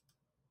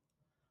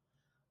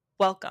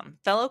Welcome,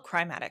 fellow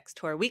crime addicts,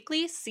 to our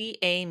weekly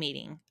CA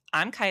meeting.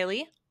 I'm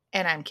Kylie.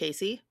 And I'm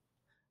Casey.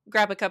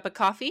 Grab a cup of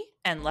coffee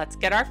and let's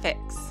get our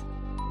fix.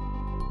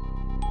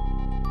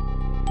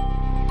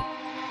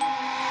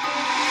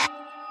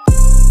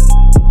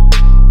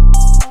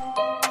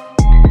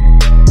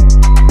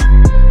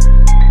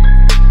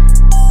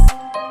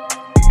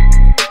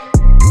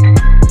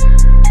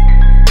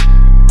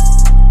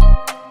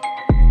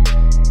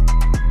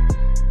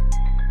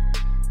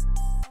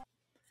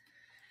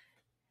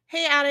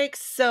 Hey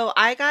addicts, so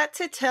I got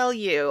to tell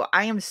you,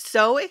 I am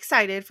so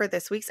excited for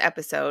this week's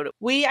episode.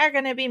 We are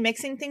going to be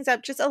mixing things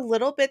up just a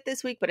little bit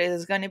this week, but it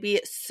is going to be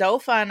so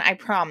fun, I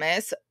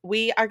promise.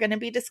 We are going to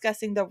be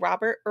discussing the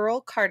Robert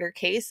Earl Carter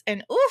case,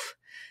 and oof,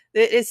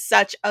 it is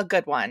such a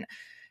good one.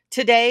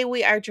 Today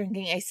we are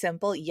drinking a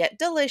simple yet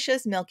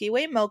delicious Milky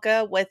Way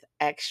mocha with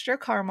extra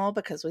caramel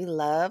because we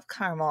love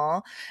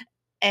caramel,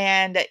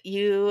 and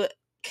you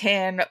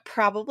can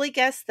probably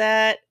guess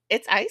that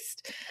it's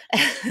iced.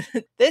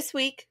 This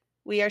week,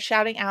 we are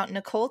shouting out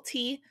Nicole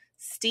T.,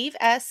 Steve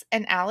S.,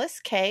 and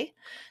Alice K.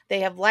 They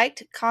have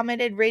liked,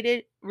 commented,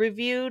 rated,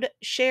 reviewed,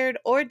 shared,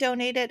 or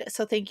donated,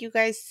 so thank you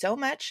guys so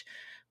much.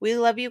 We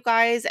love you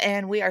guys,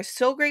 and we are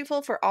so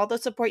grateful for all the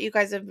support you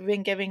guys have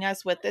been giving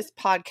us with this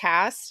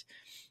podcast.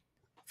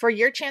 For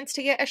your chance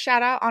to get a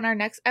shout out on our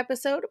next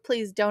episode,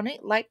 please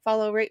donate, like,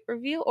 follow, rate,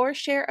 review, or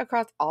share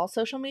across all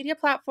social media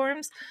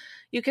platforms.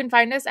 You can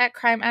find us at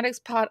Crime Addicts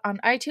Pod on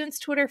iTunes,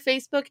 Twitter,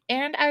 Facebook,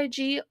 and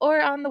IG,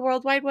 or on the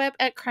World Wide Web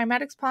at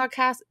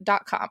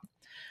crimeaddictspodcast.com.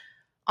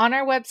 On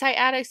our website,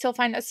 Addicts, you'll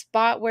find a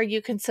spot where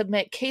you can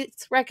submit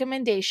case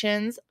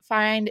recommendations,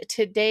 find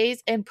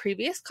today's and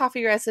previous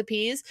coffee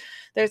recipes.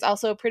 There's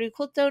also a pretty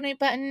cool donate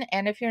button,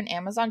 and if you're an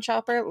Amazon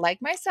shopper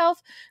like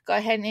myself, go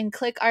ahead and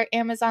click our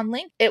Amazon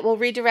link. It will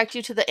redirect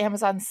you to the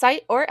Amazon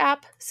site or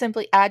app.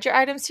 Simply add your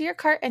items to your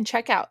cart and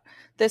check out.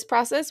 This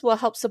process will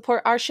help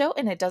support our show,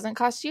 and it doesn't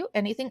cost you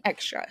anything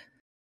extra.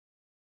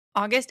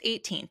 August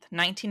 18th,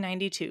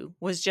 1992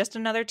 was just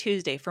another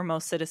Tuesday for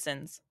most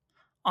citizens.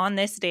 On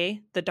this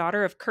day, the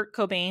daughter of Kurt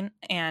Cobain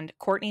and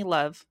Courtney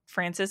Love,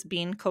 Frances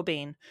Bean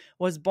Cobain,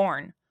 was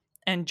born,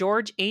 and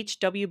George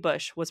H.W.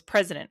 Bush was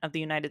President of the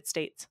United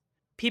States.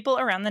 People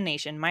around the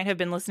nation might have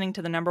been listening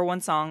to the number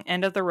one song,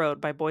 End of the Road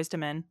by Boyz II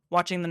Men,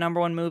 watching the number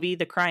one movie,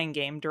 The Crying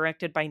Game,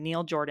 directed by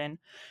Neil Jordan,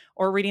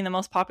 or reading the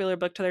most popular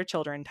book to their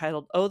children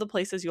titled Oh, the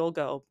Places You'll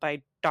Go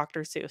by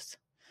Dr. Seuss.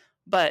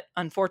 But,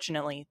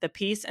 unfortunately, the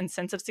peace and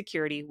sense of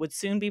security would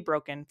soon be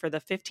broken for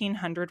the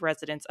 1,500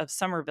 residents of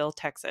Somerville,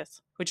 Texas,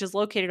 which is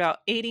located about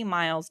 80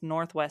 miles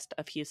northwest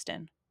of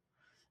Houston.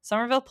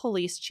 Somerville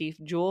Police Chief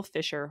Jewel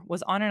Fisher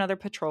was on another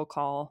patrol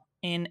call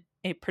in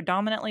a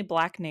predominantly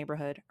black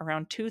neighborhood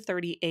around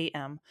 2:30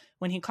 a.m.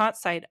 when he caught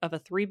sight of a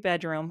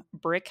 3-bedroom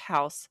brick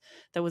house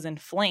that was in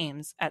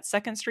flames at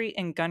 2nd Street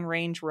and Gun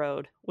Range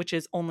Road, which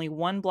is only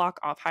 1 block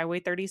off Highway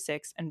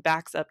 36 and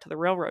backs up to the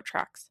railroad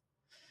tracks.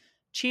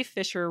 Chief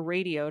Fisher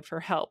radioed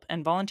for help,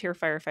 and volunteer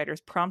firefighters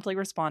promptly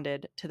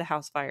responded to the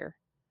house fire.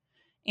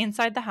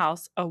 Inside the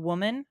house, a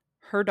woman,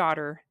 her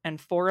daughter,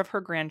 and 4 of her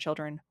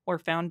grandchildren were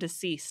found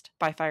deceased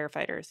by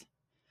firefighters.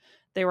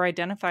 They were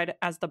identified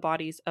as the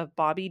bodies of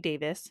Bobby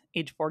Davis,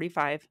 age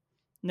 45,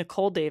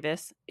 Nicole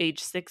Davis,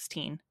 age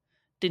 16,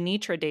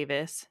 Denitra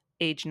Davis,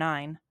 age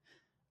 9,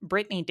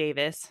 Brittany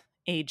Davis,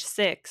 age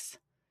 6,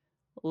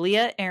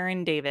 Leah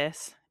Aaron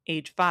Davis,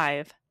 age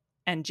 5,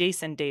 and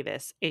Jason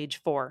Davis, age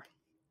 4.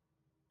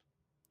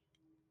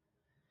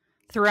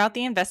 Throughout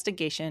the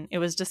investigation, it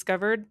was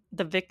discovered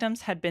the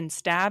victims had been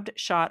stabbed,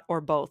 shot,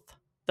 or both.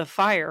 The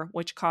fire,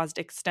 which caused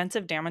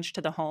extensive damage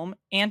to the home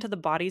and to the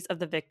bodies of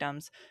the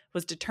victims,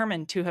 was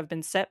determined to have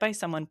been set by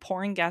someone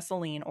pouring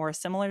gasoline or a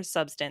similar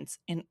substance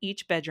in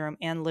each bedroom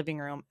and living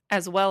room,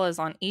 as well as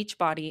on each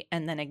body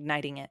and then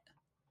igniting it.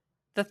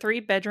 The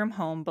 3-bedroom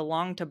home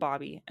belonged to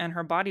Bobby, and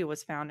her body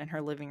was found in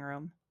her living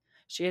room.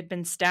 She had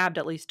been stabbed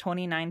at least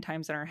 29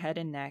 times in her head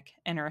and neck,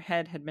 and her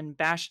head had been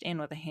bashed in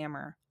with a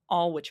hammer,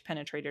 all which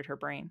penetrated her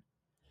brain.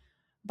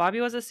 Bobby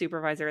was a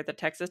supervisor at the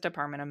Texas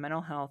Department of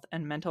Mental Health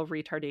and Mental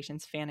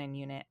Retardation's Fannin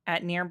Unit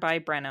at nearby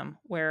Brenham,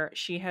 where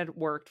she had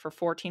worked for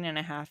 14 and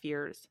a half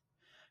years.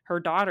 Her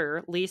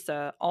daughter,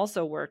 Lisa,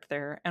 also worked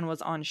there and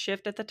was on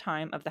shift at the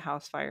time of the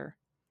house fire.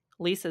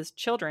 Lisa's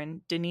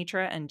children,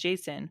 Denitra and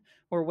Jason,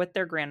 were with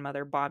their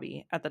grandmother,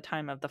 Bobby, at the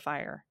time of the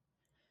fire.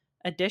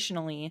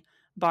 Additionally,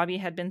 Bobby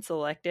had been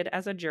selected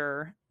as a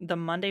juror the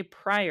Monday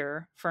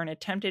prior for an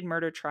attempted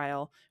murder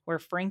trial where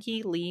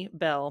Frankie Lee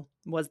Bell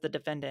was the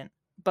defendant.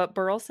 But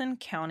Burleson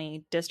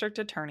County District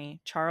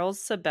Attorney Charles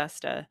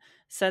Sebesta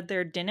said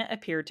there didn't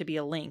appear to be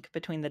a link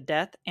between the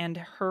death and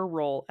her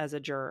role as a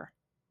juror.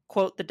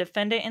 Quote, the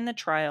defendant in the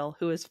trial,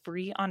 who is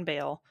free on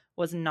bail,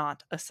 was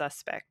not a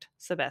suspect,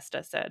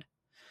 Sebesta said.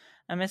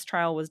 A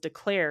mistrial was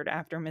declared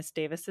after Miss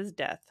Davis's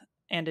death,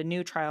 and a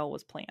new trial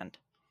was planned.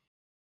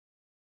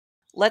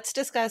 Let's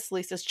discuss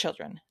Lisa's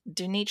children.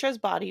 Denitra's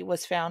body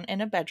was found in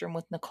a bedroom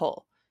with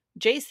Nicole.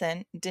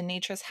 Jason,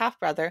 Denitra's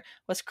half-brother,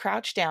 was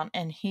crouched down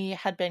and he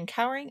had been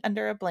cowering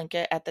under a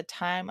blanket at the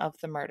time of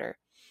the murder.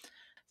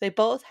 They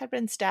both had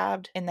been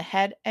stabbed in the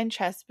head and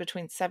chest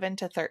between 7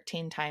 to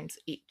 13 times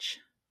each.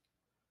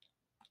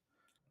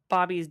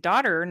 Bobby's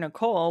daughter,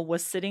 Nicole,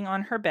 was sitting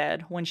on her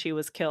bed when she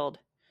was killed.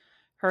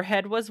 Her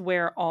head was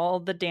where all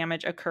the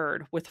damage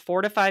occurred, with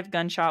 4 to 5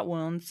 gunshot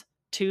wounds,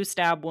 2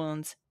 stab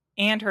wounds,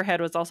 and her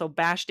head was also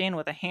bashed in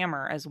with a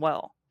hammer as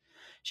well.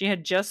 She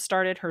had just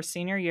started her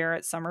senior year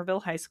at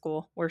Somerville High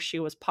School, where she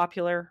was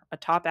popular, a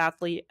top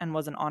athlete, and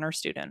was an honor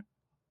student.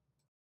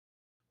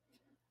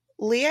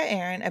 Leah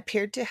Aaron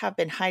appeared to have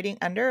been hiding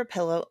under a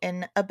pillow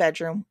in a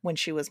bedroom when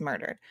she was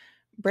murdered.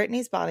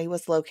 Brittany's body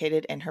was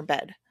located in her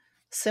bed.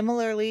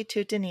 Similarly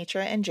to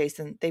Denitra and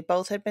Jason, they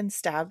both had been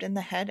stabbed in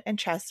the head and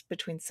chest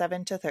between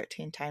 7 to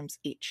 13 times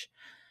each.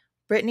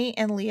 Brittany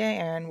and Leah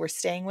Aaron were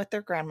staying with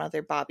their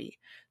grandmother, Bobby.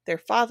 Their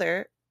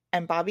father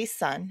and Bobby's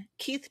son,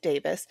 Keith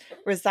Davis,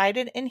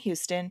 resided in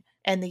Houston,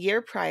 and the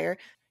year prior,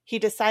 he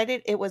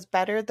decided it was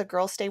better the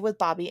girl stay with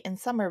Bobby in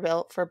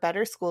Somerville for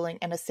better schooling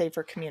and a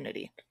safer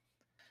community.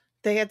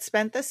 They had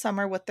spent the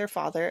summer with their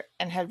father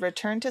and had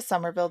returned to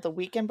Somerville the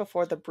weekend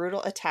before the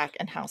brutal attack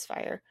and house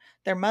fire.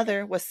 Their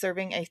mother was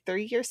serving a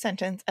 3-year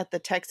sentence at the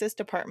Texas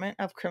Department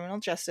of Criminal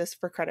Justice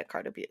for credit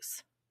card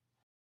abuse.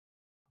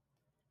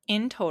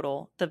 In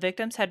total, the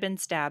victims had been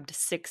stabbed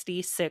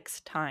 66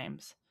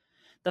 times.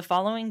 The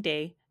following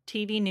day,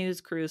 TV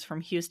news crews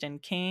from Houston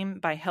came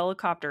by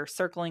helicopter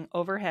circling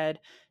overhead,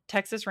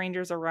 Texas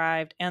Rangers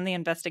arrived, and the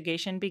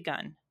investigation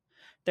begun.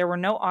 There were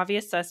no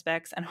obvious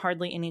suspects and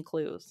hardly any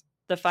clues.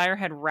 The fire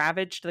had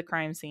ravaged the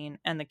crime scene,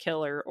 and the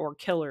killer, or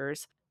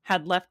killers,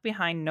 had left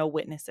behind no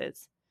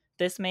witnesses.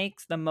 This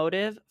makes the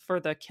motive for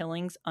the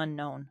killings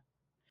unknown.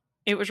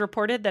 It was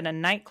reported that a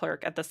night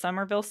clerk at the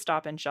Somerville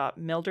Stop and Shop,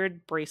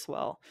 Mildred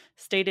Bracewell,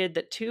 stated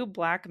that 2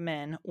 black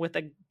men with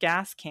a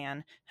gas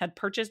can had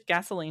purchased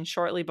gasoline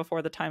shortly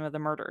before the time of the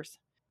murders.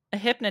 A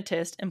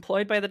hypnotist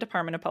employed by the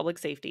Department of Public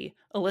Safety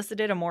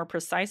elicited a more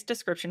precise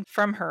description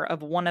from her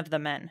of one of the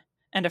men,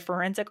 and a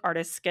forensic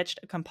artist sketched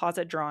a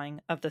composite drawing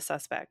of the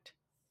suspect.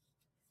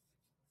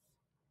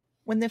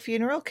 When the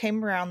funeral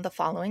came around the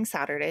following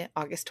Saturday,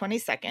 August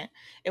 22nd,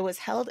 it was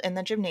held in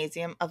the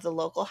gymnasium of the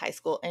local high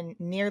school, and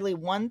nearly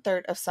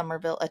 1/3 of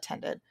Somerville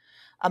attended.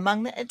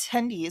 Among the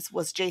attendees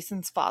was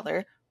Jason's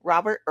father,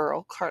 Robert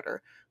Earl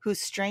Carter,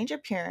 whose strange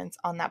appearance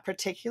on that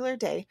particular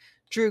day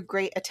drew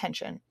great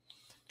attention.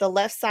 The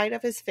left side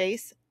of his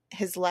face,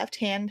 his left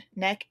hand,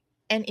 neck,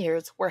 and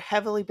ears were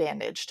heavily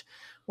bandaged.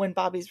 When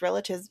Bobby's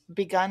relatives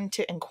begun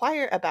to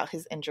inquire about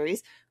his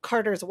injuries,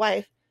 Carter's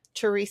wife,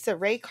 Teresa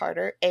Ray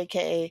Carter,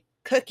 aka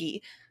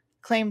Cookie,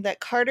 claimed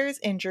that Carter's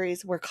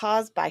injuries were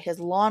caused by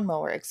his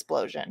lawnmower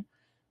explosion.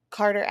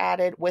 Carter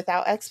added,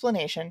 without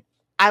explanation,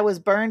 "I was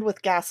burned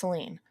with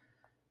gasoline."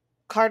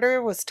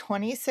 Carter was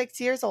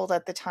 26 years old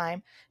at the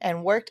time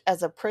and worked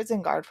as a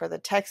prison guard for the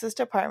Texas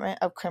Department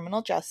of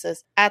Criminal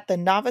Justice at the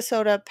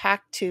Navasota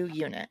PAC 2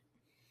 unit.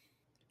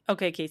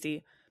 Okay,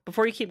 Casey,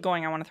 before you keep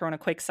going, I want to throw in a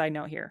quick side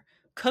note here.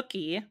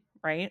 Cookie,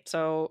 right?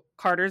 So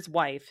Carter's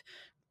wife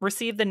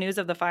received the news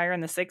of the fire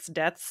and the 6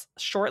 deaths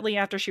shortly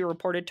after she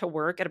reported to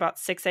work at about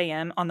 6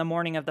 a.m. on the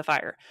morning of the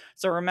fire.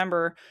 So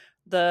remember,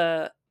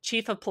 the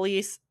chief of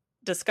police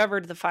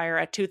discovered the fire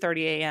at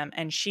 2:30 a.m.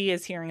 and she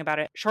is hearing about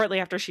it shortly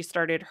after she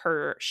started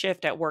her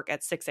shift at work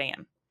at 6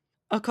 a.m.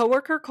 A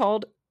coworker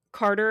called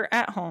Carter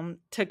at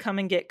home to come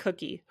and get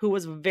Cookie, who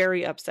was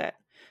very upset,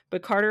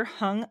 but Carter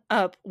hung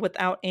up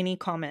without any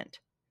comment.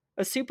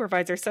 A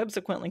supervisor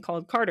subsequently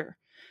called Carter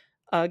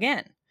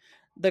again.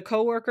 The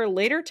coworker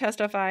later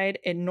testified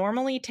it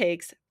normally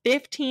takes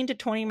 15 to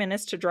 20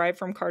 minutes to drive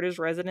from Carter's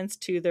residence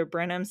to the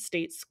Brenham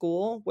State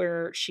School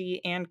where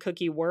she and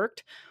Cookie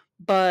worked,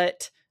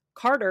 but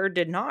Carter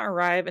did not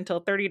arrive until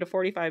 30 to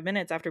 45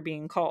 minutes after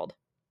being called.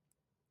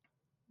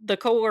 The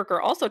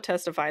coworker also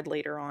testified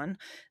later on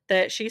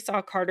that she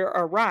saw Carter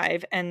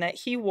arrive and that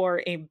he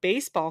wore a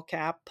baseball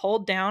cap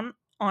pulled down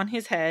on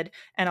his head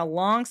and a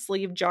long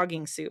sleeve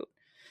jogging suit.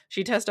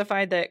 She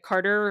testified that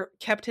Carter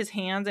kept his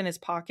hands in his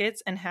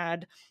pockets and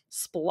had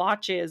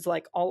splotches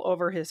like all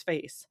over his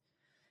face.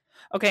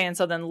 Okay, and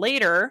so then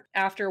later,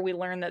 after we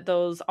learned that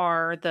those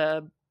are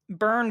the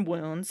burn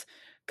wounds,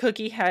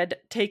 Cookie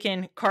had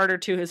taken Carter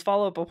to his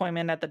follow-up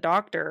appointment at the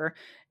doctor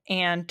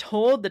and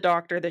told the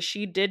doctor that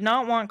she did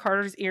not want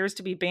Carter's ears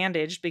to be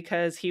bandaged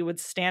because he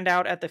would stand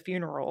out at the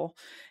funeral,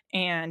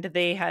 and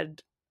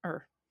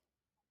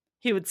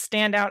he would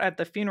stand out at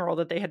the funeral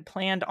that they had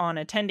planned on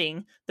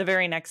attending the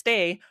very next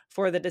day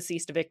for the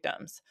deceased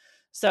victims.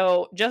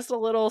 So just a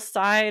little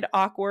side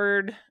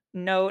awkward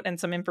note and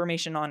some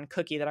information on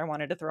Cookie that I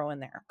wanted to throw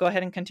in there. Go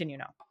ahead and continue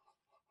now.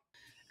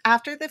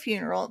 After the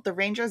funeral, the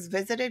Rangers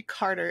visited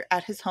Carter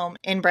at his home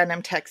in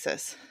Brenham,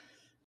 Texas.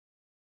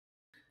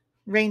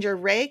 Ranger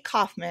Ray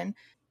Kaufman,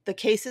 the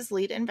case's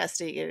lead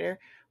investigator,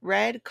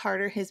 read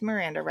Carter his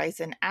Miranda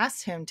rights and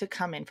asked him to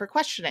come in for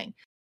questioning.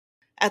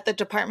 At the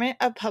Department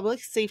of Public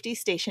Safety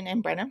station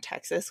in Brenham,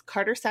 Texas,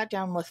 Carter sat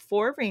down with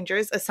 4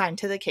 Rangers assigned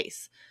to the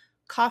case: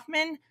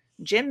 Kaufman,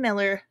 Jim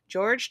Miller,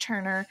 George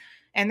Turner,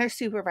 and their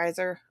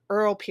supervisor,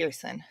 Earl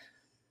Pearson.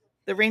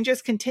 The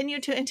Rangers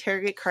continued to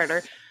interrogate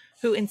Carter,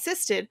 who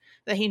insisted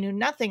that he knew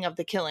nothing of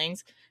the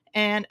killings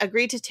and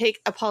agreed to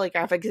take a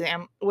polygraph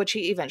exam, which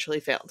he eventually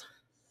failed.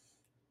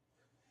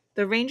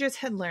 The Rangers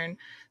had learned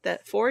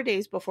that 4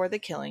 days before the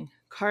killing,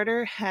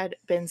 Carter had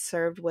been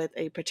served with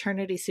a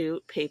paternity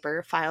suit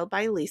paper filed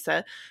by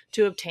Lisa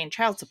to obtain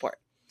child support.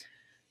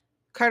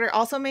 Carter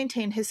also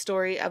maintained his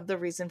story of the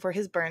reason for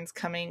his burns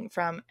coming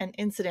from an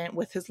incident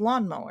with his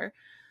lawnmower.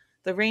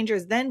 The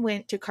Rangers then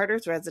went to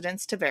Carter's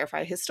residence to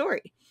verify his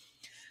story.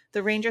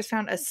 The Rangers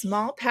found a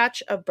small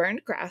patch of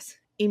burned grass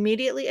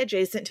immediately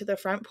adjacent to the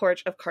front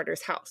porch of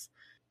Carter's house.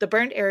 The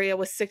burned area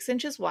was 6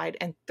 inches wide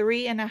and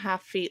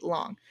 3.5 feet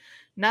long,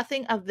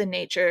 nothing of the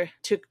nature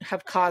to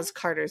have caused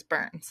Carter's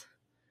burns.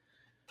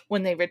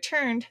 When they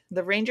returned,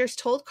 the Rangers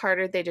told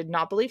Carter they did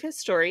not believe his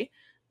story.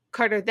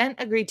 Carter then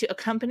agreed to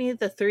accompany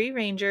the 3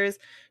 Rangers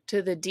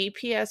to the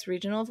DPS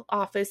regional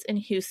office in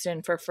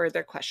Houston for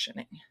further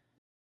questioning.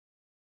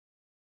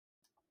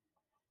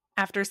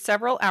 After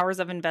several hours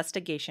of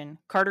investigation,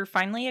 Carter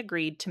finally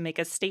agreed to make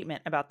a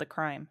statement about the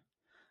crime.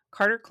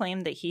 Carter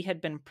claimed that he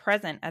had been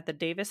present at the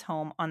Davis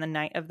home on the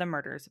night of the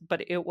murders,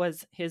 but it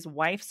was his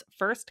wife's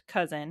first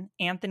cousin,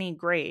 Anthony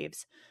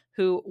Graves,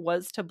 who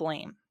was to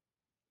blame.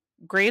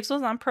 Graves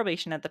was on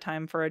probation at the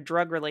time for a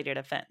drug-related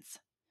offense.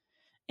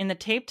 In the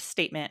taped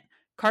statement,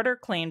 Carter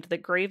claimed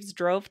that Graves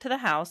drove to the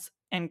house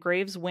and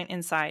Graves went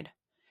inside.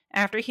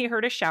 After he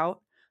heard a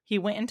shout, he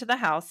went into the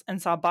house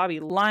and saw Bobby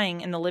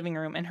lying in the living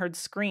room and heard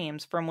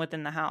screams from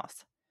within the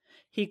house.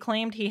 He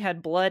claimed he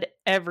had blood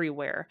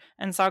everywhere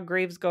and saw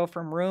Graves go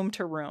from room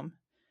to room.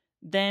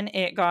 Then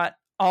it got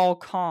all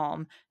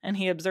calm, and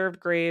he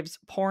observed Graves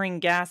pouring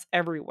gas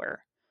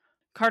everywhere.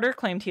 Carter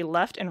claimed he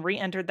left and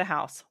re-entered the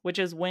house, which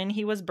is when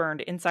he was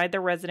burned inside the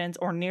residence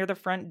or near the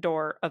front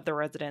door of the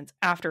residence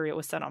after it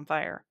was set on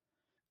fire.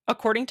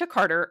 According to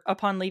Carter,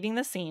 upon leaving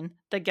the scene,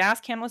 the gas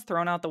can was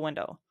thrown out the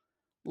window.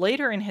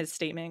 Later in his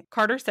statement,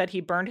 Carter said he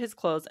burned his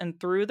clothes and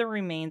threw the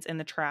remains in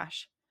the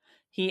trash.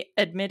 He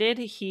admitted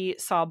he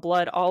saw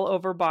blood all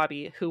over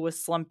Bobby, who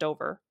was slumped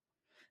over.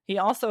 He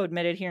also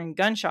admitted hearing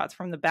gunshots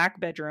from the back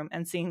bedroom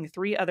and seeing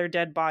 3 other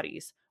dead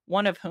bodies,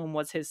 one of whom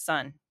was his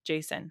son,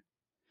 Jason.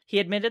 He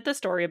admitted the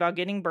story about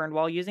getting burned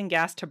while using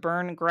gas to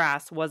burn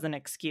grass was an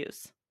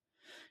excuse.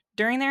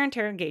 During their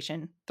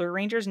interrogation, the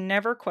Rangers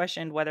never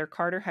questioned whether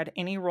Carter had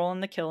any role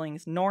in the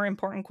killings, nor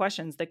important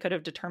questions that could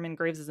have determined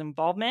Graves'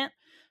 involvement,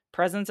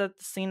 presence at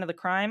the scene of the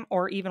crime,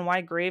 or even why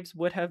Graves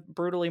would have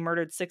brutally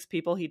murdered 6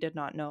 people he did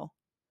not know.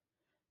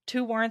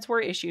 2 warrants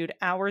were issued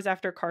hours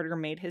after Carter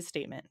made his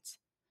statements.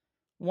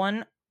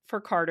 One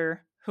for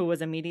Carter, who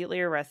was immediately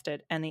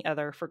arrested, and the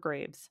other for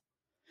Graves.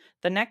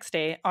 The next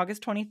day,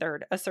 August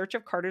 23rd, a search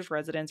of Carter's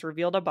residence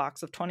revealed a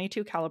box of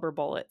 .22 caliber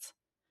bullets.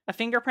 A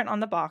fingerprint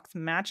on the box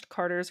matched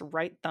Carter's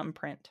right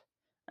thumbprint.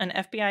 An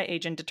FBI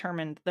agent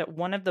determined that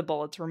one of the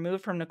bullets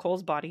removed from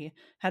Nicole's body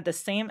had the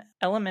same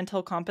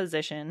elemental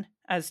composition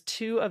as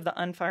 2 of the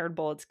unfired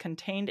bullets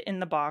contained in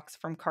the box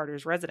from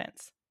Carter's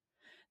residence.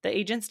 The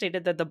agent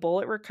stated that the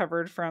bullet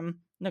recovered from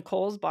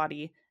Nicole's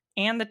body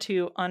and the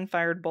 2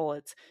 unfired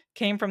bullets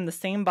came from the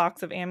same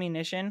box of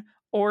ammunition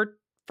or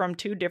from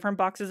 2 different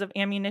boxes of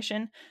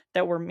ammunition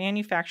that were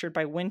manufactured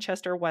by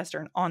Winchester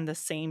Western on the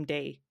same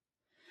day.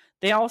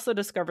 They also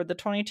discovered the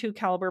 .22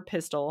 caliber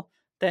pistol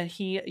that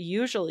he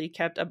usually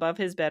kept above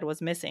his bed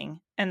was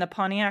missing, and the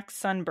Pontiac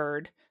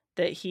Sunbird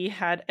that he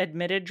had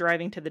admitted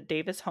driving to the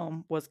Davis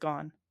home was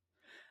gone.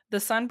 The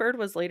Sunbird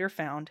was later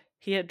found.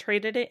 He had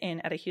traded it in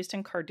at a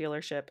Houston car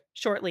dealership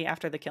shortly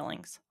after the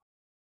killings.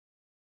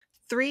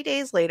 3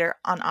 days later,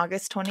 on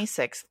August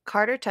 26th,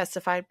 Carter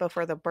testified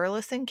before the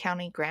Burleson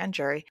County grand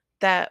jury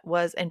that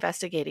was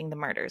investigating the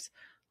murders.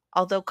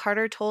 Although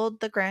Carter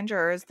told the grand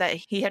jurors that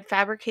he had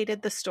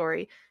fabricated the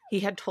story he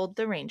had told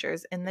the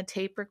Rangers in the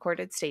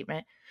tape-recorded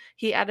statement,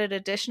 he added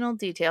additional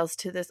details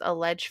to this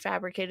alleged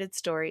fabricated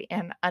story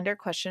and, under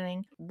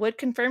questioning, would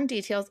confirm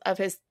details of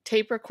his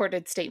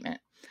tape-recorded statement.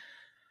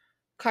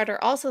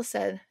 Carter also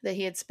said that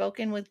he had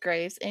spoken with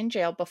Graves in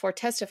jail before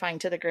testifying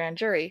to the grand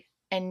jury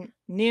and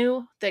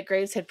knew that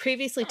Graves had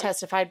previously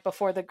testified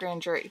before the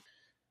grand jury.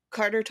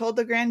 Carter told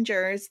the grand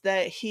jurors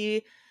that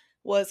he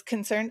was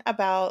concerned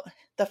about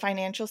the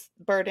financial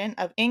burden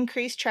of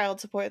increased child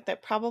support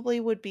that probably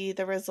would be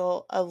the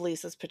result of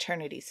Lisa's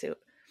paternity suit.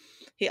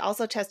 He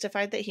also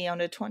testified that he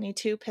owned a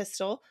 .22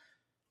 pistol,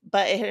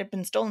 but it had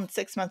been stolen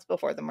 6 months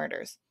before the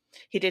murders.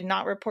 He did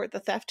not report the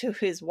theft to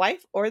his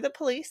wife or the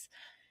police.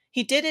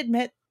 He did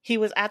admit he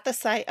was at the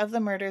site of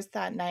the murders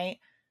that night,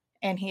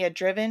 and he had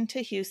driven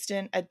to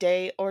Houston a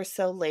day or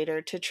so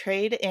later to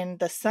trade in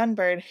the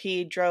Sunbird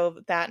he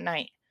drove that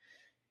night.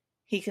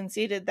 He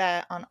conceded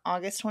that on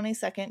August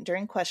 22nd,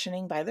 during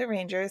questioning by the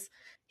Rangers,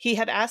 he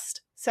had asked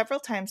several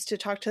times to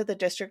talk to the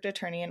district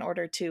attorney in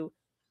order to,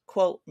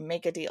 quote,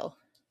 make a deal.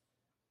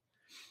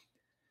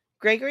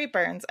 Gregory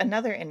Burns,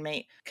 another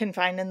inmate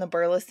confined in the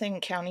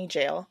Burleson County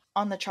Jail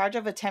on the charge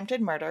of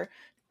attempted murder,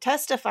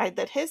 testified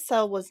that his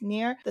cell was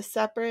near the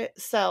separate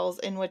cells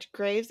in which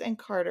Graves and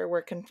Carter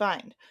were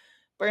confined.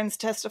 Burns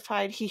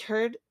testified he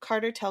heard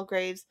Carter tell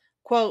Graves,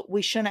 quote,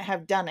 "We shouldn't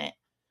have done it,"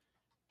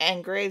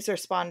 And Graves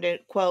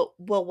responded, quote,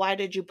 "Well, why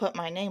did you put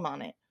my name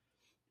on it?"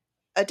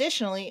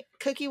 Additionally,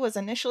 Cookie was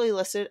initially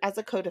listed as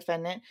a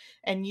co-defendant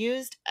and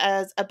used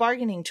as a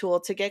bargaining tool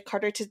to get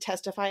Carter to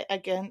testify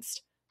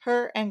against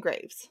her and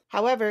Graves.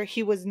 However,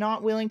 he was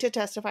not willing to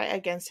testify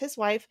against his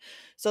wife,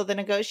 so the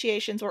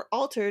negotiations were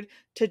altered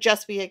to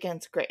just be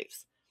against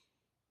Graves.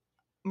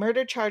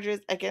 Murder charges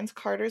against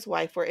Carter's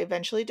wife were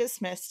eventually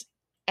dismissed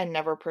and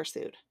never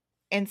pursued.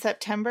 In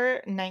September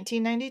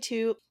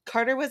 1992,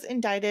 Carter was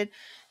indicted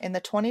in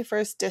the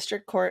 21st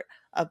District Court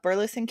of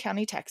Burleson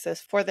County, Texas,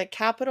 for the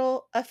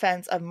capital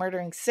offense of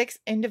murdering 6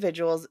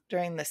 individuals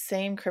during the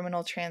same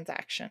criminal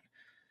transaction.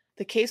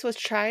 The case was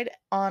tried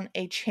on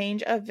a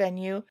change of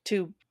venue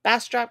to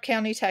Bastrop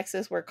County,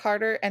 Texas, where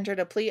Carter entered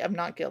a plea of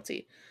not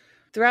guilty.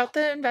 Throughout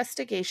the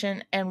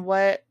investigation and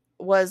what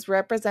was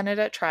represented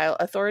at trial,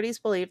 authorities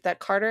believed that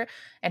Carter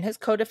and his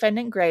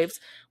co-defendant Graves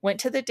went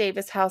to the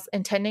Davis house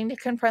intending to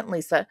confront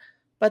Lisa,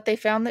 but they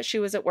found that she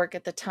was at work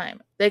at the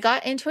time. They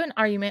got into an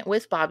argument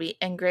with Bobby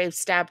and Graves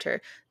stabbed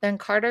her. Then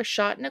Carter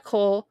shot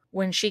Nicole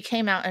when she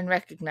came out and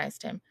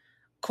recognized him.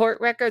 Court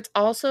records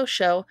also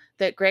show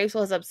that Graves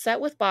was upset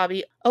with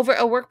Bobby over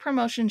a work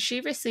promotion she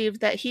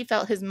received that he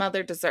felt his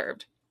mother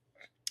deserved.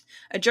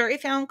 A jury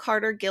found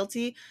Carter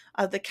guilty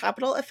of the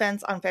capital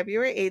offense on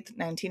February 8,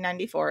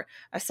 1994.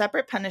 A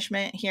separate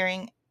punishment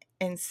hearing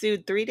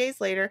ensued 3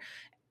 days later,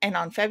 and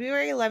on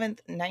February 11,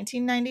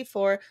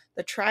 1994,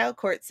 the trial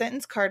court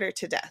sentenced Carter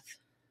to death.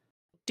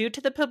 Due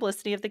to the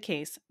publicity of the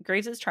case,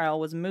 Graves' trial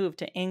was moved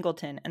to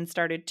Angleton and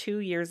started 2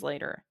 years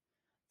later.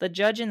 The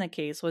judge in the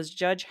case was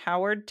Judge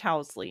Howard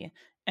Towsley,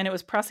 and it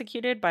was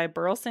prosecuted by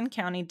Burleson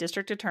County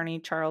District Attorney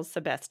Charles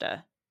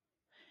Sebesta.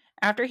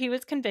 After he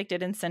was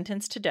convicted and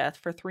sentenced to death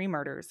for 3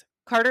 murders,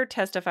 Carter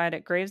testified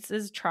at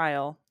Graves'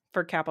 trial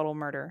for capital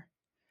murder.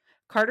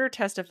 Carter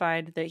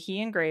testified that he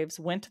and Graves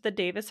went to the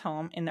Davis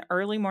home in the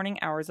early morning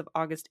hours of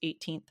August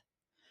 18th.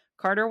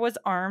 Carter was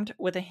armed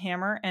with a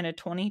hammer and a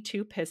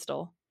 .22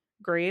 pistol.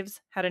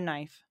 Graves had a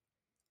knife.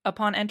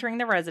 Upon entering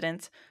the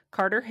residence,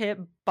 Carter hit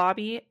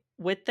Bobby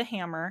with the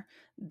hammer,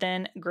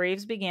 then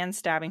Graves began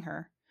stabbing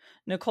her.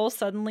 Nicole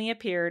suddenly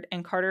appeared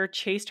and Carter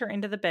chased her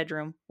into the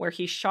bedroom where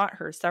he shot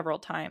her several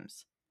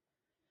times.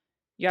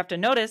 You have to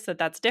notice that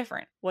that's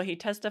different. What he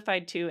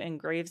testified to in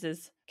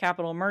Graves'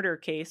 capital murder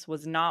case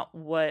was not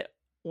what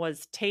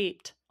was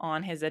taped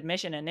on his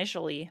admission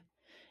initially.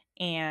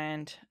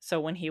 And so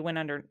when he went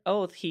under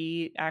oath,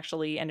 he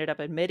actually ended up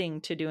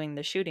admitting to doing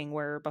the shooting,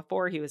 where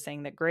before he was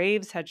saying that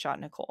Graves had shot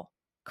Nicole.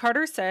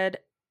 Carter said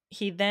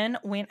he then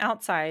went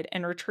outside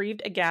and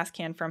retrieved a gas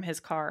can from his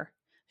car.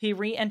 He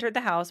re-entered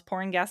the house,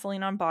 pouring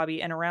gasoline on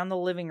Bobby and around the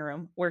living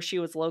room where she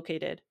was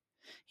located.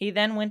 He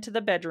then went to the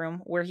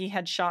bedroom where he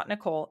had shot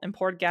Nicole and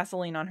poured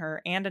gasoline on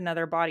her and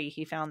another body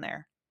he found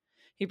there.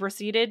 He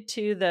proceeded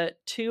to the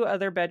 2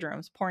 other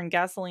bedrooms, pouring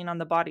gasoline on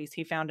the bodies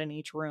he found in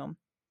each room.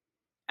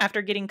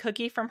 After getting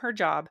Cookie from her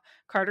job,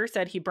 Carter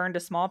said he burned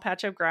a small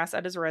patch of grass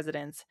at his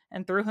residence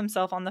and threw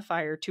himself on the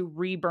fire to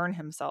re-burn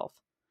himself.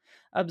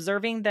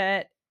 Observing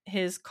that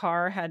his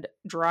car had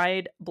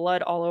dried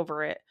blood all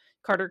over it,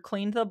 Carter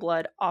cleaned the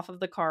blood off of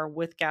the car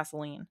with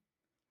gasoline.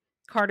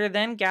 Carter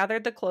then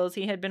gathered the clothes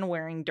he had been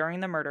wearing during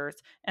the murders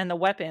and the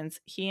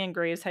weapons he and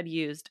Graves had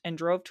used and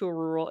drove to a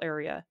rural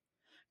area.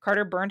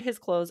 Carter burned his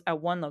clothes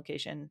at one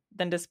location,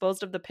 then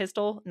disposed of the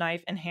pistol,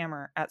 knife, and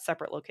hammer at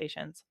separate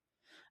locations.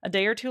 A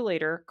day or 2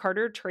 later,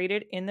 Carter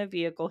traded in the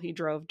vehicle he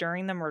drove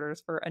during the murders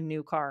for a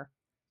new car.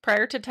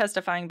 Prior to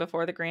testifying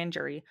before the grand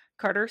jury,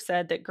 Carter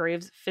said that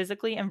Graves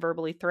physically and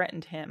verbally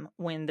threatened him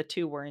when the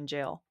 2 were in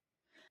jail.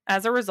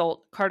 As a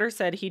result, Carter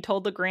said he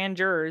told the grand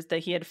jurors that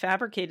he had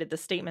fabricated the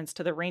statements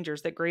to the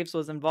Rangers that Graves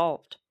was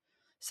involved.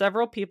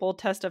 Several people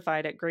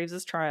testified at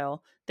Graves'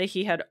 trial that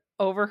he had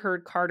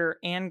overheard Carter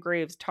and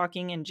Graves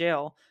talking in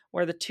jail,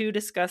 where the 2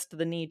 discussed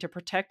the need to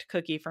protect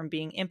Cookie from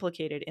being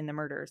implicated in the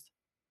murders.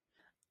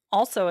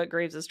 Also at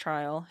Graves'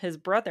 trial, his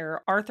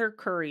brother, Arthur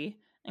Curry,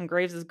 and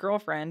Graves'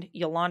 girlfriend,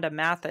 Yolanda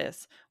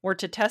Mathis, were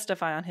to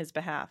testify on his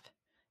behalf.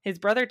 His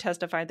brother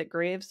testified that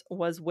Graves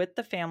was with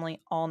the family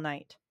all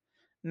night.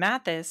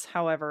 Mathis,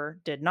 however,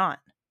 did not.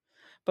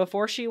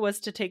 Before she was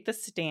to take the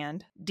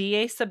stand,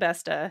 D.A.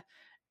 Sebesta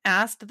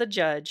asked the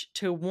judge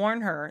to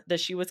warn her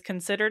that she was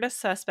considered a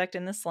suspect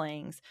in the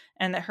slayings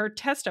and that her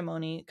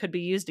testimony could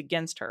be used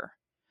against her.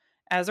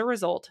 As a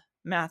result,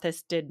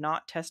 Mathis did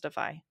not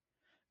testify.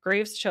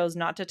 Graves chose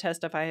not to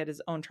testify at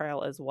his own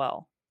trial as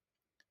well.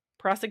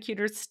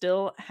 Prosecutors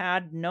still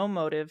had no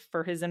motive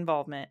for his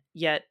involvement,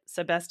 yet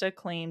Sebesta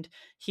claimed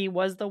he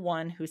was the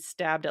one who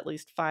stabbed at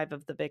least 5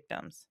 of the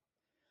victims.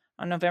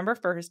 On November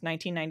 1st,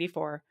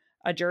 1994,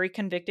 a jury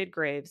convicted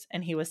Graves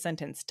and he was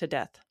sentenced to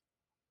death.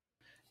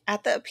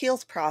 At the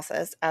appeals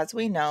process, as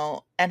we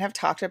know and have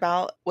talked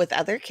about with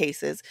other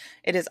cases,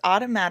 it is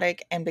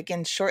automatic and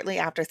begins shortly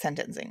after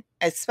sentencing,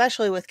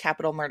 especially with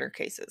capital murder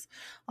cases.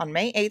 On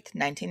May 8,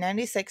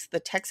 1996, the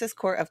Texas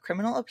Court of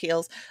Criminal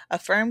Appeals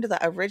affirmed the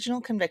original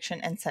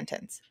conviction and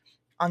sentence.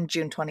 On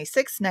June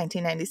 26,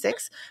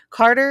 1996,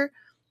 Carter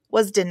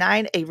was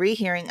denied a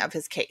rehearing of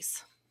his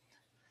case.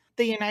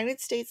 The United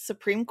States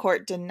Supreme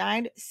Court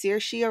denied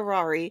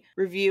certiorari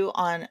review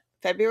on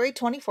February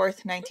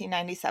 24th,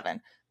 1997.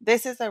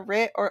 This is a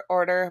writ or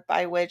order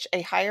by which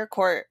a higher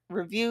court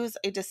reviews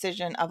a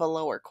decision of a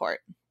lower court.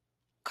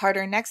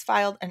 Carter next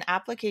filed an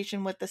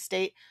application with the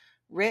state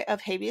writ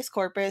of habeas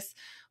corpus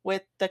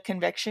with the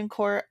conviction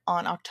court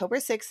on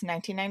October 6,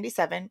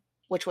 1997,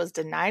 which was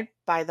denied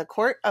by the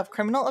Court of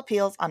Criminal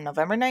Appeals on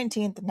November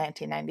 19th,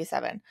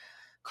 1997.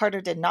 Carter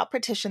did not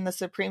petition the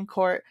Supreme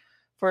Court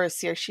for a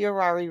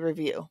certiorari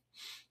review.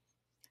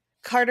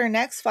 Carter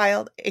next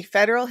filed a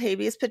federal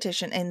habeas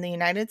petition in the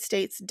United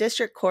States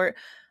District Court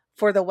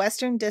for the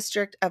Western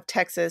District of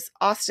Texas,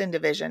 Austin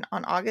Division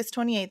on August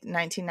 28,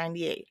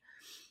 1998.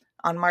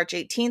 On March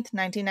 18,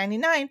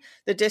 1999,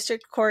 the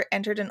district court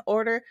entered an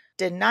order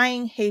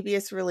denying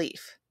habeas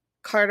relief.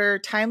 Carter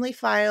timely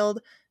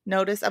filed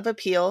notice of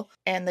appeal,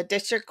 and the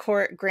district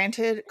court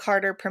granted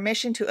Carter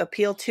permission to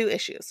appeal 2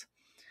 issues.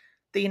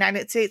 The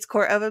United States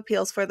Court of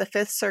Appeals for the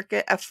Fifth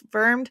Circuit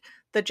affirmed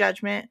the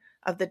judgment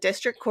of the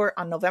district court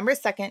on November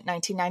 2,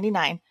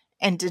 1999,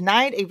 and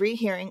denied a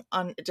rehearing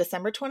on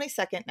December 22,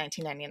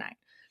 1999.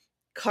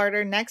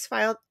 Carter next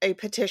filed a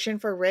petition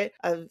for writ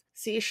of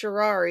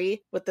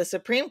certiorari with the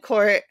Supreme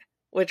Court,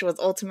 which was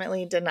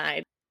ultimately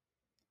denied.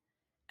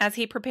 As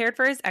he prepared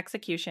for his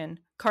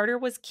execution, Carter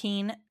was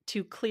keen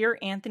to clear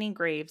Anthony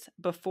Graves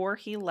before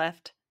he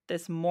left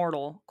this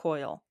mortal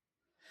coil.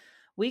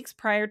 Weeks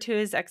prior to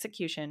his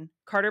execution,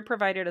 Carter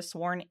provided a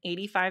sworn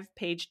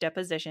 85-page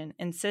deposition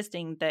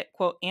insisting that,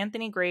 quote,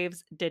 Anthony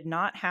Graves did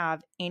not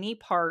have any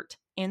part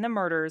in the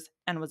murders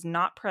and was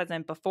not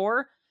present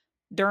before,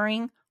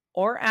 during,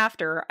 or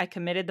after I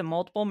committed the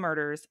multiple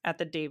murders at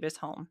the Davis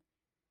home.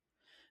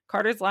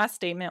 Carter's last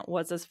statement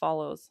was as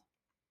follows,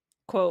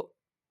 quote,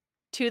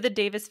 to the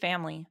Davis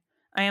family,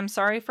 I am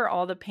sorry for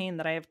all the pain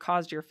that I have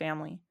caused your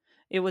family.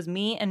 It was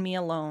me and me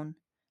alone.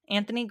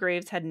 Anthony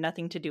Graves had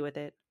nothing to do with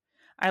it.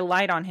 I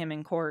lied on him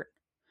in court.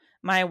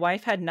 My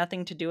wife had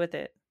nothing to do with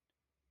it.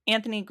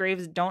 Anthony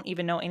Graves don't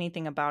even know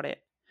anything about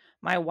it.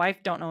 My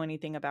wife don't know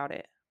anything about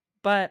it.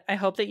 But I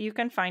hope that you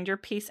can find your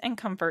peace and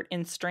comfort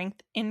in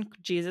strength in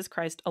Jesus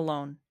Christ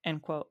alone,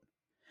 end quote.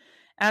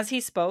 As he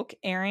spoke,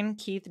 Aaron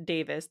Keith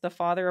Davis, the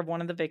father of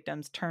one of the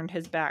victims, turned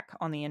his back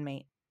on the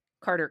inmate.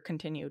 Carter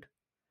continued,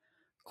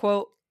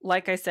 quote,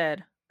 like I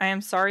said, I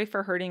am sorry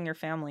for hurting your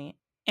family,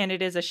 and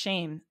it is a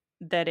shame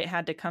that it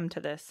had to come to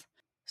this.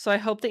 So I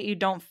hope that you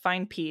don't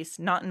find peace,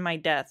 not in my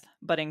death,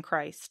 but in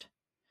Christ.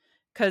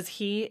 Because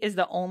he is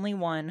the only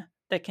one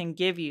that can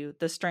give you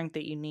the strength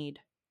that you need.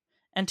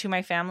 And to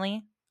my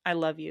family, I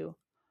love you.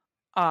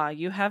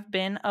 You have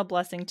been a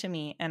blessing to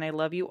me, and I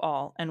love you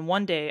all, and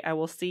one day I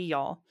will see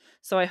y'all.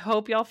 So I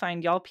hope y'all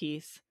find y'all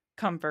peace,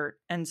 comfort,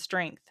 and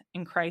strength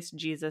in Christ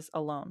Jesus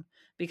alone,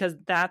 because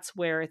that's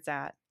where it's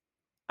at.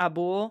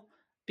 Abul,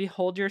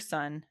 behold your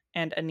son,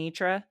 and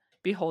Anitra,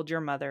 behold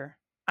your mother.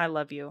 I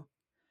love you.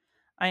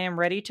 I am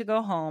ready to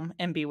go home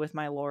and be with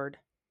my Lord.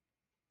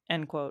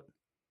 End quote.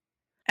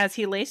 As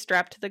he lay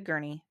strapped to the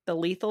gurney, the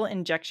lethal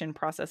injection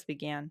process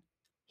began.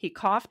 He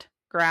coughed,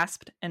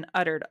 grasped, and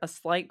uttered a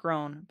slight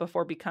groan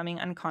before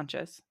becoming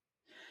unconscious.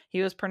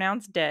 He was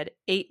pronounced dead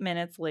 8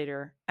 minutes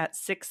later at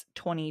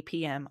 6:20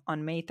 p.m.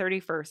 on May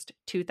 31st,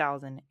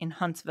 2000 in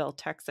Huntsville,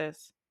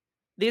 Texas.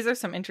 These are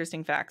some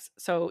interesting facts.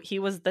 So he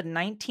was the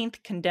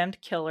 19th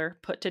condemned killer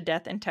put to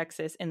death in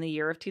Texas in the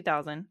year of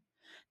 2000,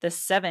 the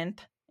 7th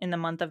in the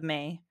month of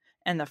May,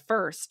 and the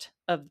first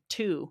of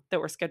 2 that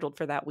were scheduled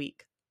for that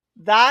week.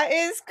 That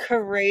is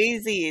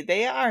crazy.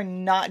 They are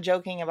not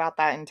joking about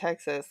that in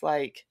Texas.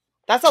 Like,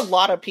 that's a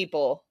lot of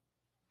people.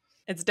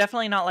 It's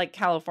definitely not like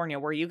California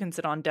where you can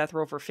sit on death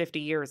row for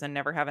 50 years and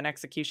never have an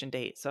execution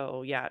date.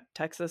 So yeah,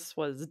 Texas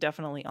was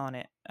definitely on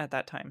it at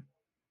that time.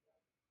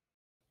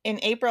 In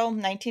April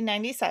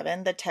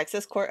 1997, the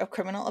Texas Court of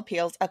Criminal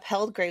Appeals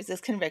upheld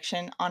Graves'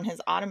 conviction on his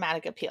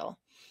automatic appeal.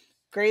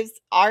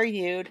 Graves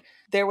argued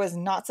there was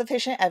not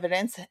sufficient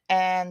evidence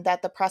and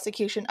that the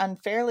prosecution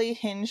unfairly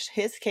hinged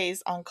his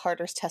case on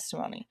Carter's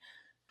testimony.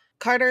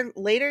 Carter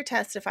later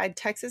testified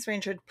Texas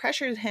Ranger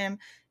pressured him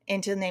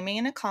into naming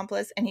an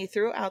accomplice, and he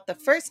threw out the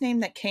first name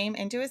that came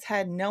into his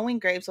head, knowing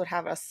Graves would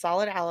have a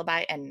solid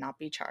alibi and not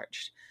be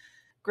charged.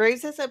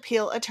 Graves'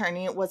 appeal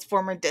attorney was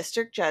former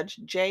District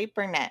Judge Jay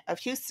Burnett of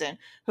Houston,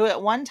 who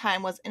at one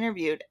time was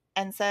interviewed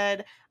and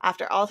said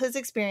after all his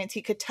experience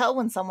he could tell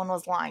when someone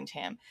was lying to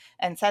him,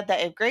 and said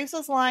that if Graves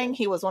was lying,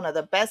 he was one of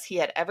the best he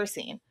had ever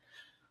seen.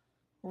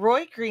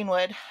 Roy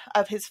Greenwood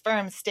of his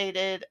firm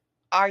stated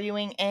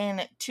arguing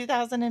in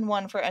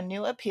 2001 for a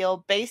new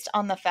appeal based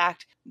on the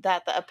fact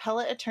that the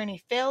appellate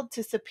attorney failed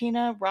to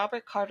subpoena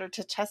Robert Carter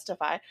to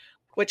testify,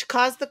 which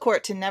caused the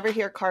court to never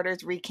hear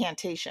Carter's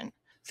recantation.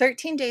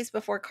 13 days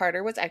before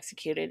Carter was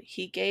executed,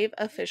 he gave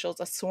officials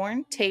a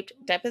sworn, taped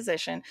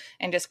deposition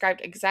and described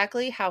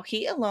exactly how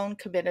he alone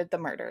committed the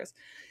murders.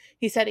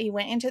 He said he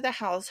went into the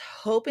house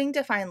hoping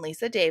to find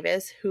Lisa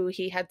Davis, who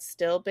he had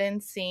still been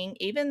seeing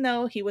even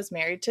though he was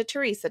married to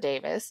Teresa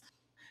Davis.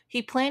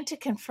 He planned to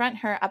confront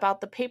her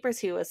about the papers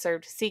he was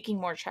served seeking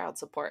more child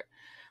support.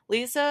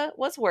 Lisa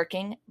was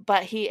working,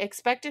 but he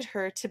expected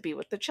her to be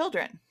with the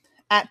children.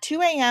 At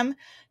 2 a.m.,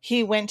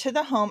 he went to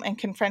the home and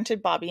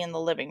confronted Bobby in the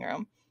living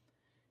room.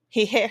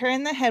 He hit her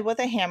in the head with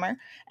a hammer,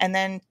 and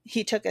then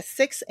he took a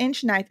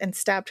 6-inch knife and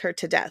stabbed her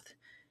to death.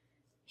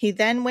 He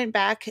then went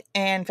back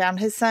and found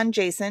his son,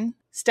 Jason,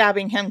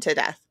 stabbing him to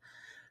death.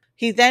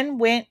 He then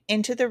went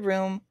into the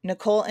room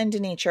Nicole and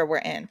Denitra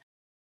were in.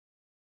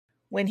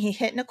 When he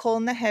hit Nicole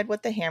in the head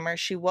with the hammer,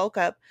 she woke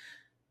up,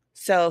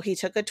 so he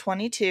took a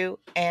 .22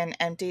 and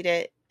emptied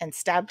it and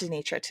stabbed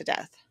Denitra to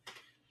death.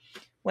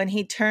 When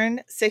he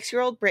turned,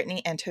 6-year-old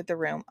Brittany entered the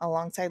room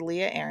alongside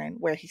Leah Aaron,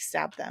 where he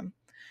stabbed them.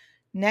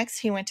 Next,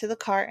 he went to the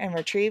car and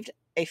retrieved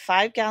a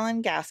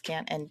 5-gallon gas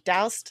can and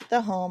doused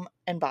the home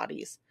and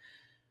bodies.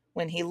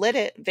 When he lit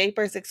it,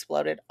 vapors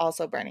exploded,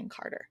 also burning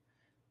Carter.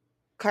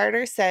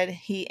 Carter said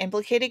he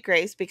implicated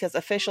Graves because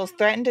officials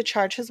threatened to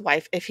charge his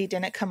wife if he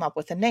didn't come up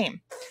with a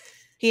name.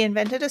 He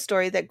invented a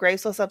story that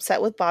Graves was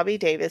upset with Bobby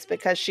Davis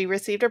because she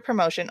received a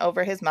promotion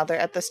over his mother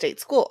at the state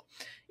school,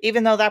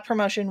 even though that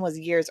promotion was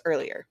years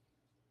earlier.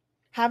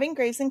 Having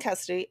Graves in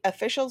custody,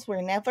 officials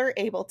were never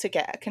able to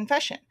get a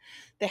confession.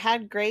 They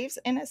had Graves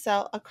in a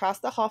cell across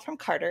the hall from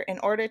Carter in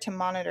order to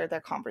monitor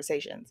their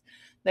conversations.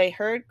 They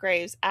heard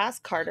Graves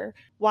ask Carter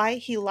why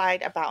he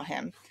lied about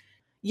him.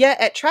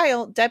 Yet at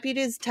trial,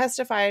 deputies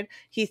testified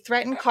he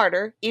threatened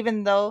Carter,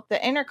 even though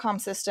the intercom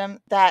system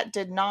that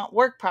did not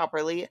work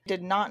properly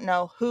did not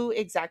know who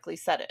exactly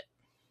said it.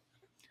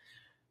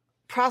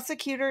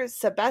 Prosecutor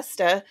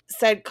Sebesta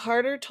said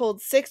Carter told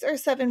 6 or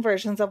 7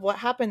 versions of what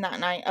happened that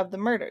night of the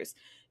murders.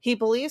 He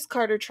believes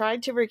Carter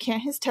tried to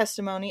recant his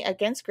testimony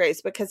against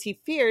Graves because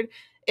he feared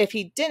if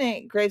he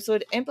didn't, Graves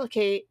would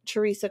implicate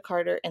Teresa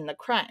Carter in the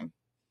crime.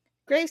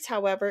 Graves,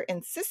 however,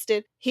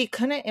 insisted he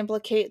couldn't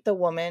implicate the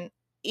woman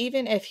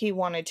even if he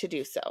wanted to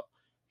do so.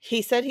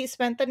 He said he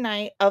spent the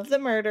night of the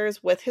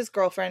murders with his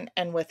girlfriend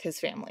and with his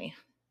family.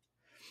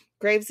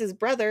 Graves'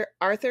 brother,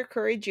 Arthur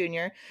Curry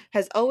Jr.,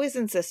 has always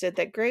insisted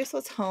that Graves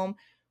was home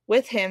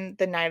with him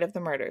the night of the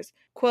murders.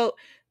 Quote,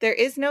 "There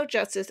is no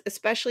justice,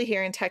 especially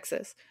here in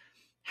Texas.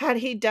 Had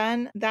he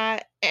done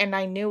that and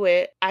I knew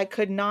it, I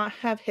could not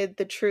have hid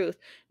the truth,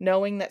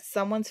 knowing that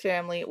someone's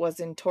family was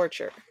in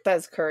torture,"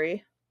 says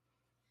Curry.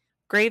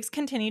 Graves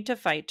continued to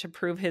fight to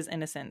prove his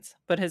innocence,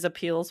 but his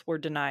appeals were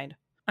denied.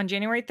 On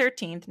January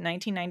 13,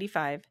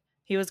 1995,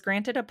 he was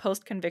granted a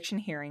post-conviction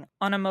hearing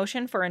on a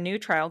motion for a new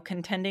trial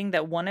contending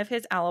that one of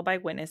his alibi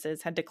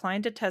witnesses had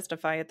declined to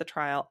testify at the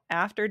trial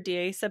after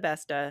DA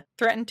Sebesta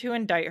threatened to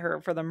indict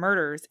her for the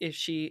murders if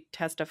she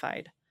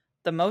testified.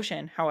 The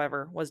motion,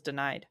 however, was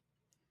denied.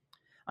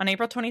 On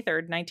April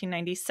 23,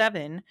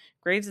 1997,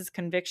 Graves'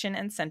 conviction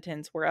and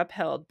sentence were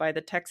upheld by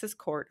the Texas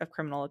Court of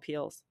Criminal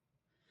Appeals.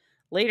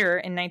 Later,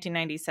 in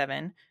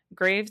 1997,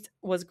 Graves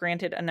was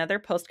granted another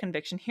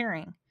post-conviction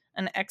hearing.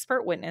 An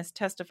expert witness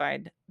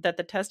testified that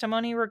the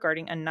testimony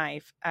regarding a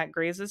knife at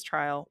Graves'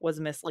 trial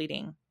was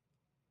misleading.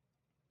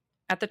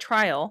 At the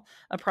trial,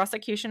 a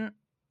prosecution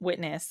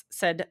witness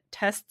said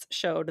tests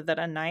showed that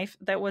a knife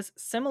that was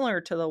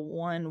similar to the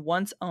one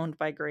once owned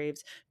by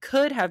Graves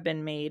could have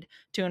been made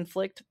to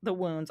inflict the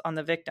wounds on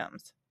the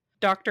victims.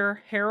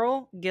 Dr.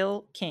 Harold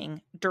Gill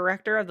King,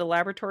 director of the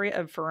Laboratory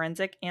of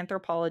Forensic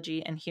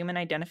Anthropology and Human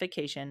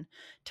Identification,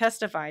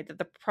 testified that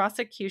the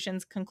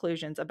prosecution's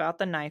conclusions about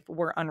the knife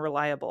were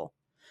unreliable.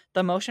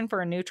 The motion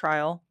for a new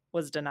trial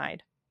was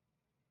denied.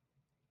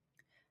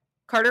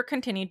 Carter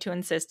continued to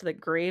insist that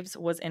Graves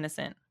was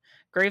innocent.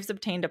 Graves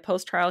obtained a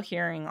post-trial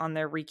hearing on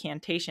their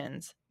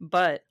recantations,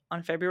 but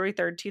on February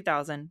 3,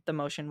 2000, the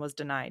motion was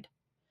denied.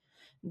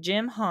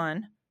 Jim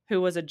Hahn, who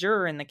was a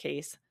juror in the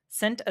case,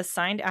 sent a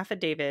signed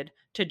affidavit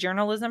to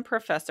journalism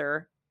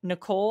professor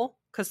Nicole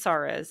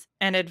Casares,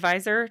 an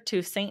advisor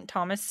to St.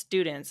 Thomas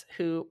students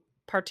who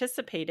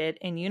participated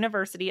in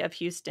University of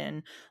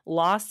Houston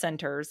Law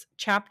Center's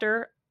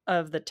chapter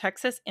of the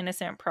Texas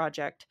Innocent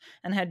Project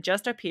and had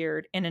just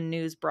appeared in a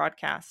news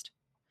broadcast.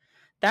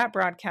 That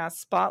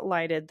broadcast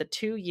spotlighted the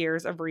 2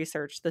 years of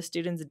research the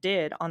students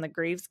did on the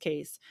Graves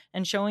case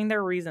and showing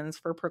their reasons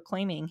for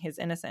proclaiming his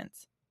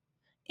innocence.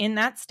 In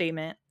that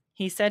statement,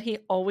 he said he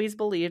always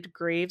believed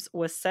Graves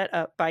was set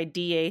up by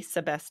DA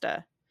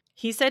Sebesta.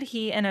 He said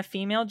he and a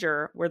female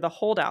juror were the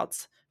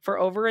holdouts for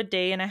over a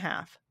day and a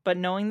half, but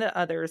knowing that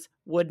others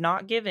would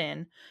not give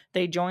in,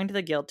 they joined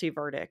the guilty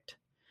verdict.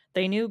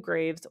 They knew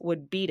Graves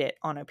would beat it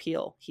on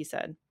appeal, he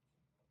said.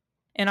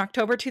 In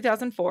October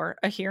 2004,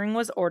 a hearing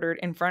was ordered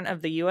in front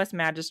of the U.S.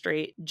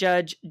 Magistrate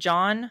Judge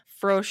John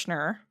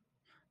Froschner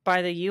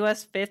by the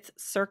U.S. Fifth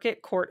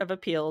Circuit Court of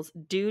Appeals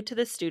due to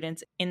the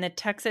students in the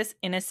Texas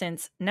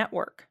Innocence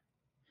Network.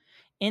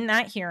 In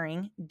that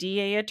hearing,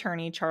 DA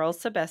attorney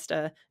Charles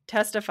Sebesta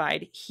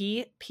testified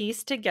he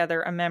pieced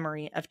together a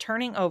memory of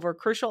turning over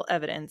crucial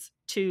evidence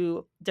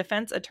to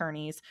defense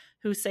attorneys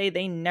who say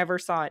they never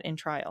saw it in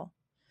trial.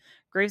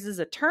 Graves'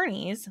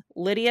 attorneys,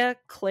 Lydia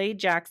Clay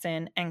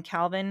Jackson and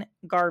Calvin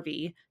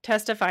Garvey,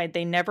 testified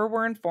they never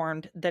were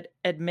informed that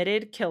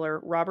admitted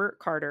killer Robert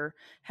Carter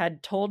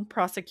had told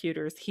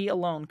prosecutors he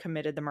alone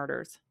committed the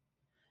murders.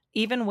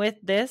 Even with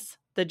this,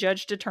 The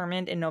judge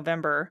determined in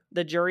November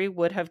the jury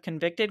would have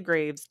convicted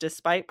Graves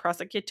despite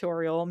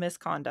prosecutorial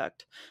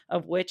misconduct,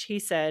 of which he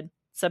said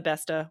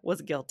Sebesta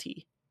was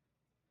guilty.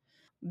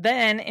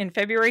 Then, in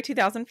February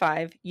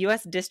 2005,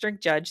 U.S.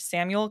 District Judge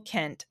Samuel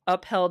Kent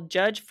upheld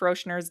Judge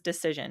Froschner's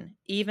decision,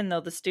 even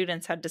though the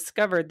students had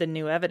discovered the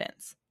new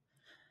evidence.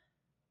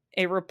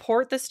 A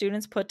report the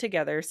students put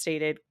together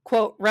stated,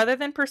 quote, rather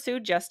than pursue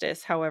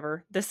justice,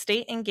 however, the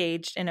state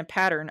engaged in a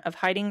pattern of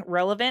hiding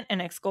relevant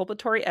and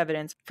exculpatory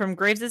evidence from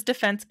Graves's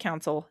defense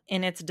counsel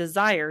in its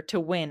desire to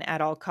win at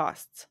all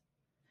costs.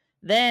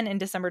 Then, in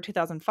December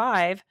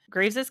 2005,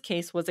 Graves's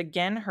case was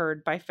again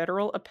heard by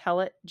federal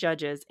appellate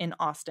judges in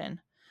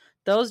Austin.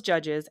 Those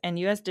judges and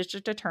U.S.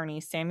 District Attorney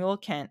Samuel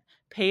Kent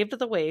paved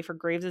the way for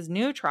Graves's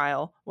new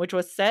trial, which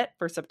was set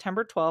for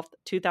September 12,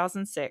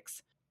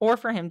 2006, or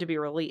for him to be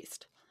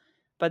released.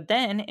 But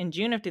then, in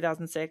June of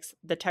 2006,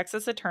 the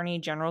Texas Attorney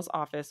General's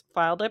office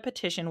filed a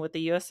petition with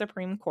the U.S.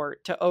 Supreme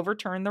Court to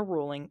overturn the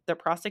ruling the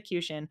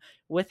prosecution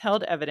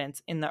withheld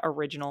evidence in the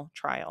original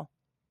trial.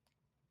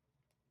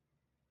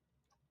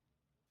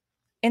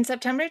 In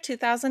September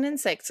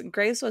 2006,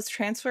 Graves was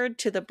transferred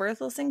to the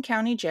Burleson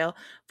County Jail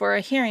for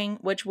a hearing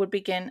which would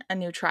begin a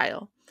new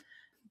trial.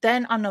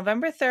 Then, on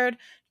November 3rd,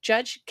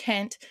 Judge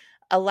Kent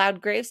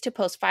allowed Graves to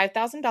post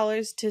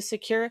 $5,000 to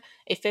secure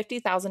a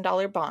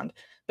 $50,000 bond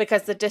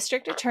because the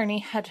district attorney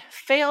had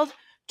failed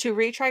to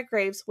retry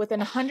Graves within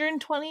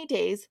 120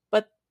 days,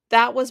 but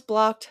that was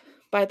blocked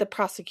by the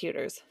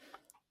prosecutors.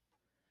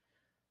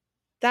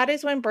 That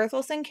is when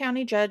Burleson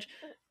County Judge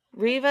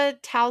Reva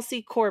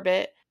Talsey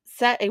Corbett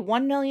set a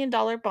 $1 million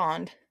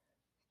bond.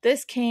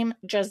 This came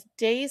just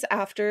days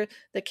after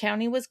the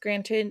county was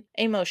granted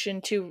a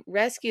motion to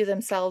rescue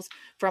themselves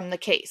from the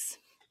case.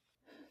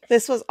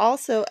 This was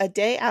also a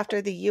day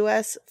after the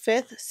U.S.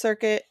 Fifth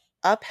Circuit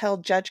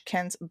upheld Judge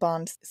Kent's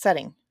bond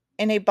setting.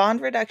 In a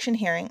bond reduction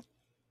hearing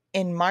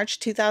in March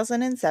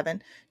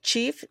 2007,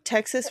 Chief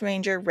Texas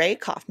Ranger Ray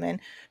Kaufman,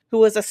 who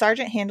was a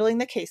sergeant handling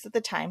the case at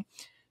the time,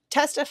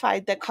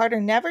 testified that Carter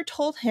never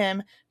told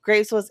him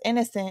Graves was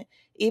innocent,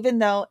 even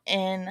though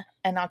in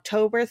an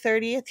October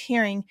 30th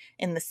hearing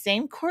in the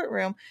same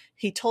courtroom,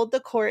 he told the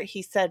court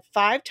he said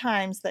 5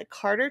 times that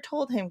Carter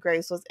told him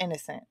Graves was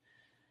innocent.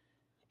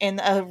 In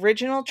the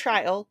original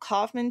trial,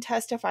 Kaufman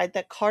testified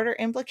that Carter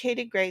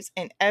implicated Graves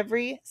in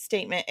every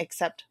statement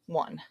except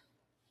one.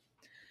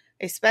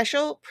 A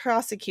special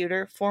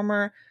prosecutor,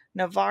 former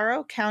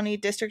Navarro County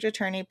District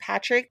Attorney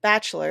Patrick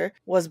Batchelor,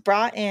 was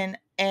brought in,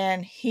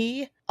 and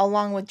he,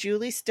 along with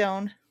Julie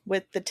Stone,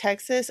 with the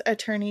Texas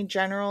Attorney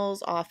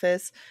General's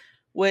office,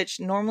 which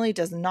normally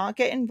does not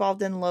get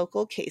involved in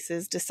local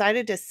cases,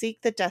 decided to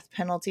seek the death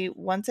penalty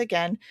once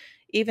again,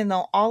 even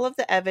though all of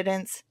the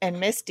evidence and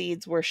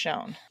misdeeds were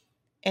shown.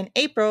 In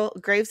April,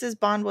 Graves's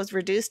bond was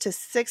reduced to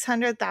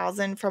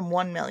 $600,000 from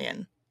 $1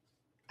 million.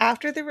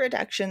 After the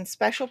reduction,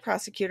 Special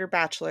Prosecutor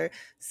Batchelor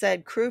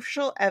said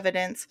crucial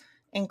evidence,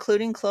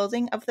 including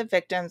clothing of the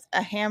victims,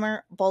 a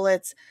hammer,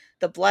 bullets,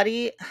 the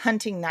bloody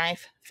hunting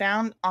knife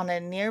found on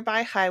a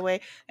nearby highway,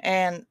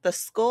 and the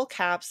skull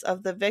caps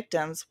of the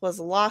victims, was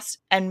lost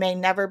and may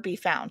never be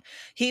found.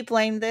 He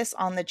blamed this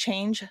on the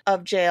change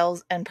of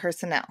jails and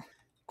personnel.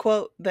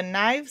 Quote, the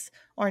knives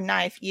or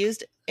knife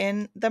used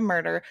in the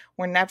murder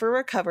were never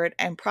recovered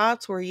and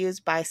props were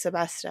used by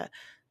Sebesta.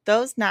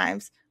 Those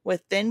knives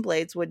with thin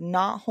blades would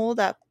not hold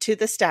up to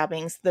the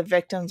stabbings the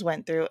victims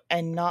went through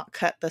and not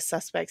cut the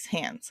suspect's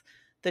hands,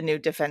 the new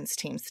defense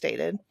team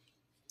stated.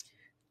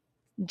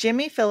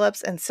 Jimmy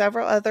Phillips and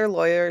several other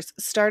lawyers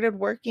started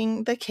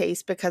working the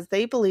case because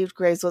they believed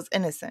Graves was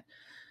innocent.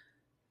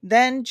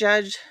 Then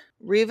Judge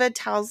Reva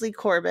Talsey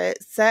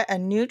Corbett set a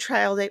new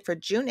trial date for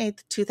June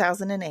 8,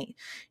 2008.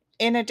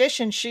 In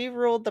addition, she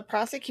ruled the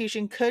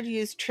prosecution could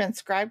use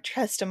transcribed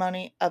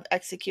testimony of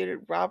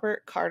executed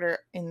Robert Carter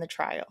in the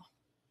trial.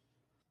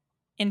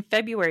 In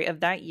February of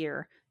that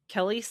year,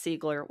 Kelly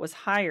Siegler was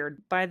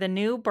hired by the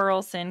new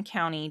Burleson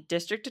County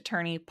District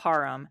Attorney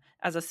Parham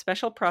as a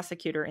special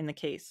prosecutor in the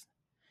case.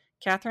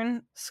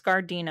 Catherine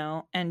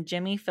Scardino and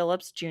Jimmy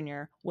Phillips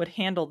Jr. would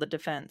handle the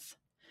defense.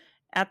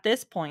 At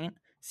this point,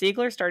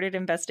 Siegler started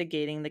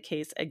investigating the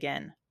case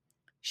again.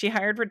 She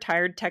hired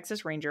retired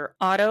Texas Ranger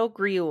Otto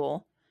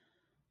Griul,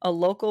 a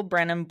local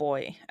Brenham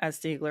boy, as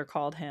Siegler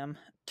called him,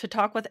 to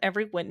talk with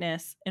every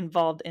witness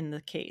involved in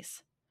the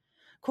case.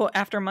 Quote,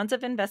 after months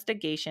of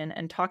investigation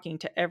and talking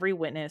to every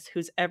witness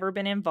who's ever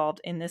been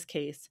involved in this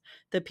case,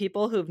 the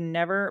people who've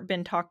never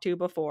been talked to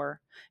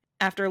before,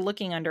 after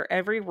looking under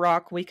every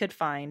rock we could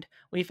find,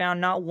 we found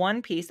not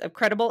one piece of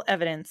credible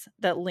evidence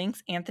that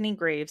links Anthony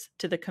Graves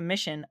to the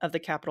commission of the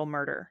capital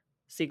murder,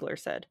 Siegler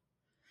said.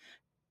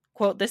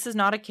 Quote, this is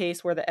not a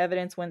case where the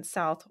evidence went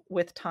south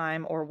with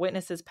time or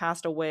witnesses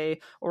passed away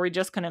or we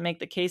just couldn't make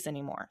the case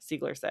anymore,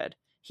 Siegler said.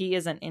 He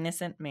is an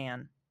innocent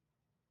man.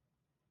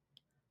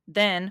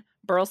 Then,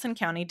 Burleson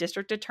County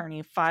District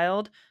Attorney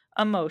filed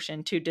a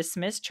motion to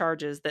dismiss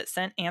charges that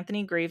sent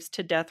Anthony Graves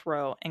to death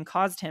row and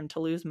caused him to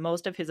lose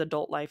most of his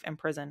adult life in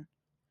prison.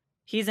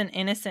 He's an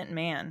innocent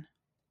man.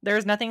 There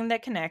is nothing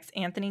that connects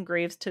Anthony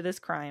Graves to this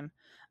crime.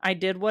 I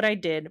did what I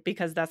did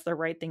because that's the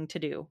right thing to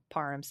do,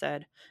 Parham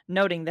said,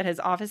 noting that his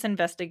office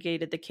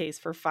investigated the case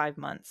for 5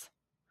 months.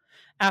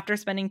 After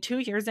spending 2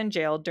 years in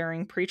jail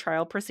during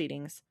pretrial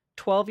proceedings,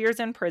 12 years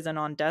in prison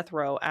on death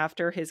row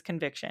after his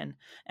conviction,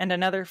 and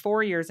another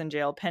 4 years in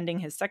jail pending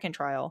his second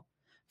trial,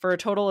 for a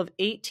total of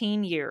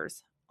 18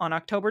 years, on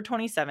October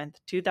 27,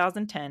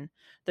 2010,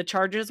 the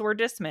charges were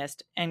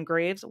dismissed and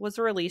Graves was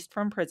released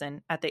from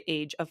prison at the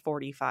age of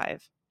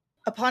 45.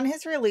 Upon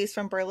his release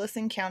from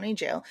Burleson County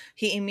Jail,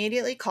 he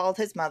immediately called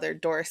his mother,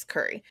 Doris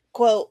Curry.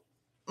 Quote,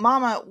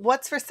 "Mama,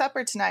 what's for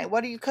supper tonight?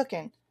 What are you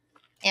cooking?"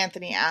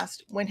 Anthony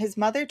asked. When his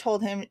mother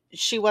told him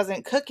she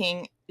wasn't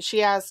cooking,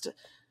 she asked,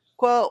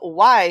 quote,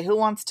 "Why? Who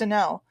wants to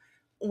know?"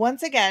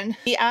 Once again,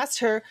 he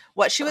asked her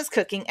what she was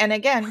cooking, and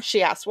again,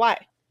 she asked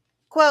why.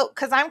 Quote,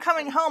 "'Cause I'm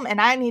coming home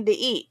and I need to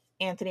eat,"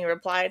 Anthony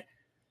replied.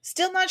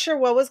 Still not sure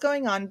what was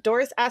going on,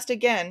 Doris asked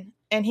again,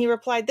 and he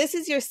replied, "This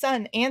is your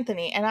son,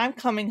 Anthony, and I'm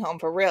coming home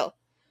for real."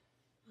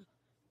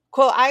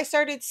 Quote, "I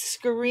started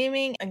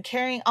screaming and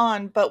carrying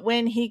on, but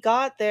when he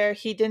got there,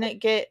 he didn't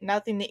get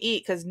nothing to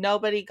eat because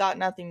nobody got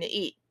nothing to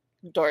eat,"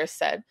 Doris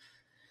said.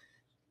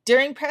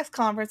 During press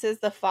conferences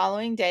the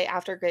following day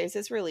after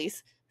Graves'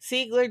 release,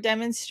 Siegler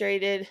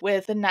demonstrated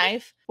with the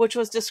knife, which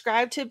was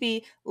described to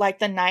be like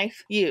the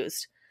knife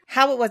used,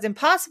 how it was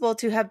impossible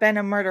to have been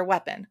a murder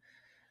weapon.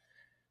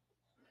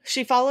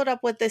 She followed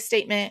up with this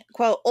statement,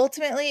 quote,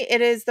 "Ultimately,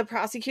 it is the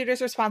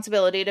prosecutor's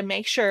responsibility to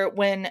make sure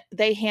when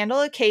they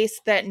handle a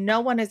case that no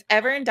one is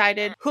ever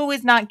indicted who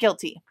is not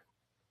guilty,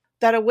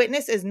 that a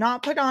witness is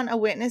not put on a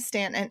witness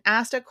stand and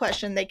asked a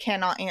question they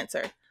cannot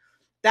answer.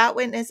 That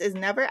witness is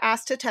never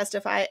asked to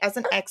testify as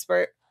an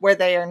expert where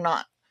they are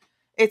not.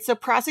 It's the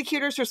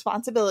prosecutor's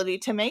responsibility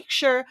to make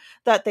sure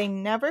that they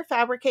never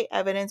fabricate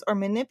evidence or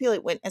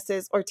manipulate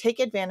witnesses or take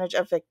advantage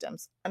of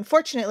victims.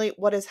 Unfortunately,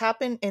 what has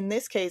happened in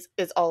this case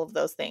is all of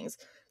those things,"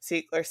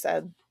 Siegler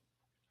said.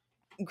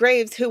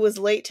 Graves, who was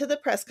late to the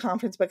press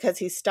conference because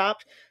he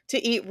stopped to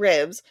eat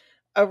ribs,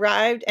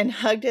 arrived and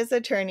hugged his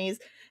attorneys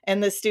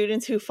and the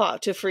students who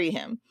fought to free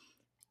him.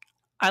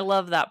 I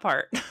love that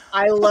part.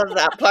 I love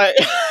that part.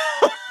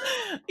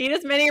 Eat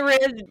as many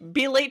ribs,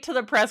 be late to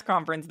the press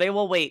conference. They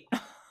will wait.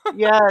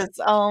 Yes.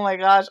 Oh my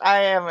gosh.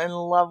 I am in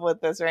love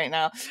with this right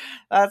now.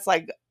 That's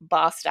like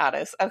boss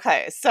status.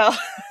 Okay. So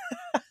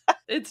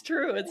It's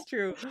true. It's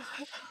true.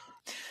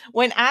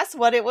 when asked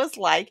what it was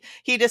like,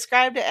 he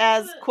described it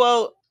as,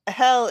 quote,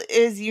 "Hell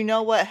is, you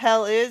know what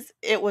hell is?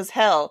 It was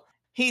hell."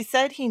 He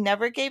said he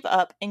never gave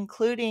up,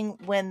 including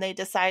when they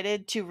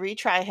decided to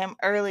retry him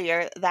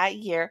earlier that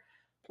year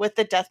with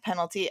the death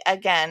penalty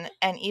again,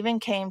 and even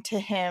came to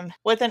him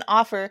with an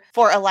offer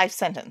for a life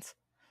sentence.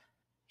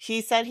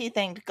 He said he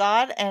thanked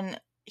God and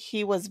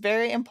he was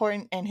very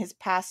important in his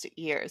past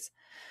years.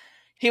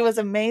 He was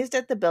amazed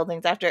at the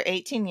buildings after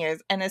 18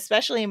 years and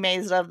especially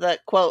amazed of the,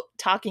 quote,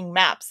 "talking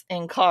maps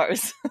in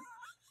cars."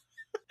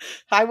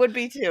 I would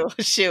be too.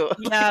 Shoot.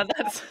 Yeah,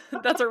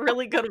 that's a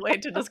really good way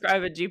to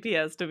describe a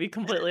GPS, to be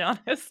completely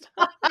honest.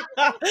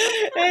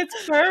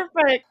 It's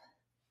perfect.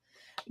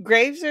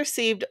 Graves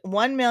received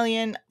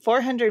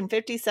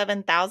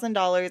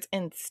 $1,457,000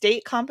 in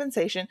state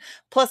compensation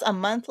plus a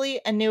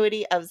monthly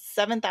annuity of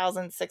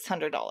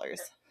 $7,600.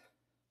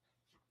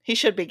 He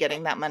should be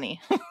getting that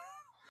money.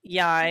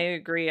 Yeah, I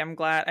agree. I'm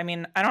glad. I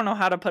mean, I don't know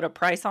how to put a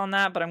price on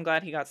that, but I'm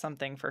glad he got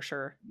something for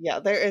sure. Yeah,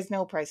 there is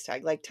no price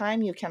tag. Like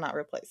time you cannot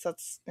replace.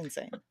 That's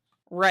insane.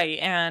 Right.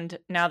 And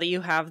now that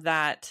you have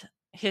that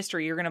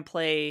history, you're going to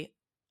play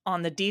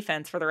on the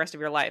defense for the rest of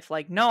your life.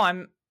 Like,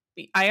 no,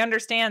 I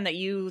understand that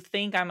you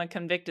think I'm a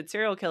convicted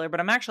serial killer,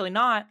 but I'm actually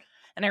not.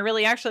 And I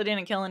really actually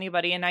didn't kill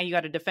anybody. And now you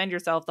got to defend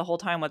yourself the whole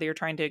time, whether you're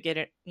trying to get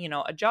it,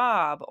 a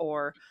job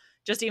or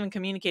just even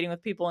communicating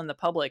with people in the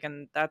public.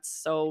 And that's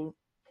so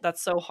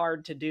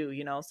hard to do,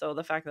 So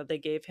the fact that they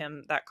gave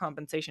him that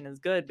compensation is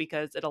good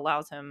because it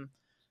allows him,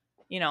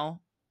 you know,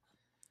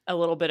 a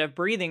little bit of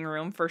breathing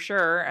room for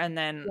sure. And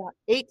then,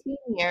 Yeah, 18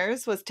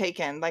 years was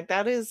taken. Like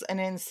that is an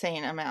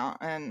insane amount.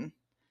 And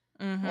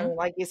I mhm. mean,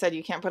 like you said,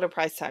 you can't put a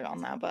price tag on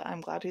that, but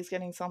I'm glad he's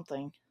getting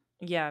something.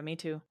 Yeah, me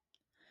too.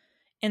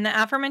 In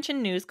the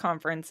aforementioned news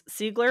conference,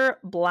 Siegler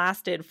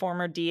blasted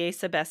former DA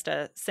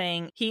Sebesta,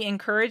 saying he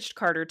encouraged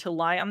Carter to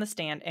lie on the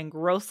stand and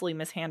grossly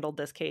mishandled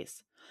this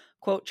case.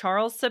 Quote,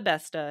 "Charles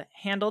Sebesta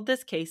handled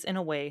this case in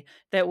a way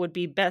that would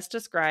be best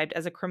described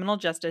as a criminal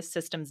justice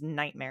system's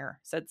nightmare,"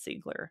 said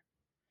Siegler.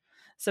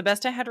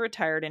 Sebesta had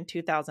retired in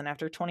 2000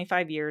 after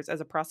 25 years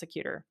as a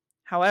prosecutor.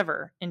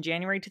 However, in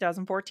January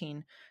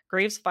 2014,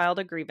 Graves filed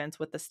a grievance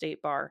with the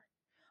state bar.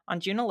 On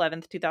June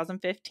 11,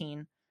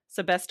 2015,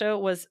 Sebesta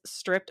was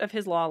stripped of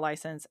his law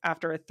license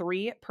after a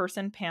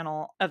 3-person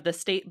panel of the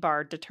state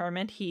bar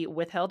determined he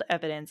withheld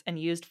evidence and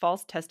used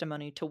false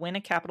testimony to win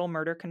a capital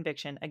murder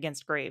conviction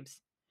against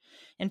Graves.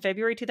 In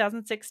February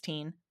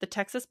 2016, the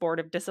Texas Board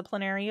of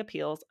Disciplinary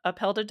Appeals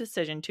upheld a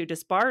decision to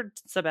disbar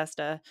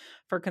Sebesta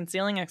for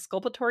concealing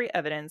exculpatory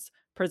evidence,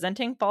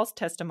 presenting false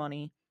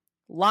testimony,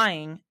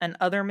 lying, and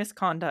other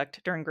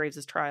misconduct during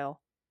Graves'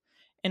 trial.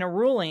 In a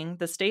ruling,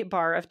 the State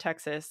Bar of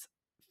Texas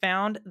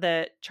found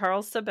that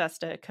Charles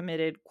Sebesta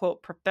committed,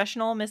 quote,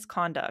 professional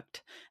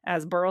misconduct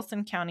as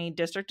Burleson County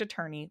District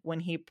Attorney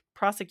when he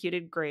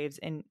prosecuted Graves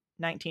in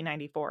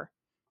 1994.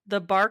 The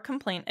bar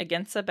complaint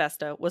against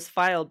Sebesta was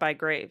filed by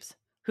Graves,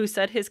 who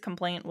said his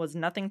complaint was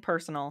nothing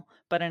personal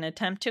but an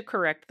attempt to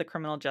correct the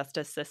criminal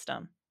justice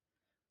system.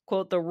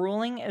 Quote, the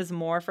ruling is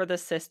more for the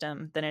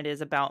system than it is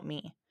about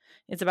me.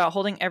 It's about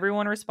holding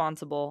everyone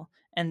responsible,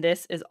 and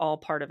this is all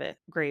part of it,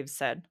 Graves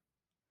said.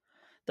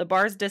 The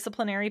bar's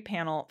disciplinary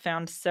panel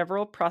found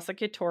several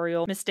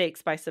prosecutorial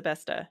mistakes by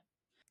Sebesta.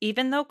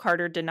 Even though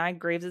Carter denied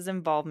Graves'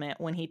 involvement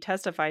when he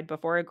testified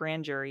before a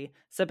grand jury,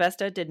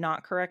 Sebesta did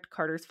not correct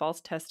Carter's false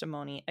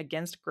testimony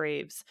against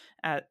Graves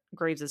at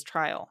Graves'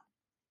 trial.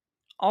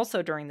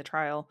 Also during the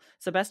trial,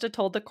 Sebesta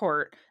told the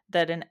court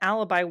that an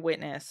alibi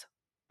witness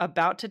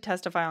about to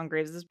testify on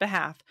Graves'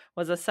 behalf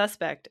was a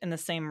suspect in the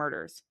same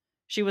murders.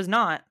 She was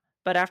not,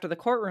 but after the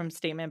courtroom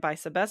statement by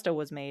Sebesta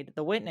was made,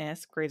 the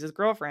witness, Graves'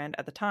 girlfriend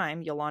at the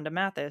time, Yolanda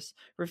Mathis,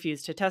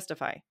 refused to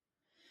testify.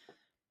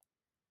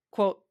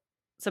 Quote,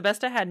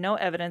 Sebesta had no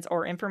evidence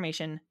or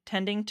information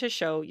tending to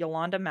show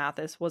Yolanda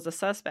Mathis was a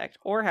suspect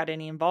or had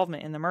any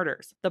involvement in the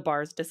murders, the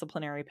bar's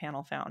disciplinary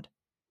panel found.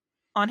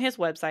 On his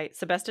website,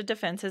 Sebesta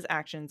defends his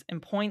actions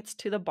and points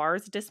to the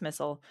bar's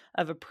dismissal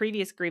of a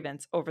previous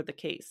grievance over the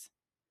case.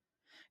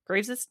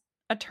 Graves'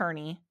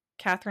 attorney,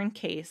 Catherine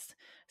Case,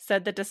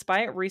 said that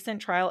despite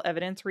recent trial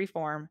evidence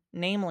reform,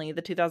 namely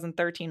the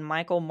 2013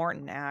 Michael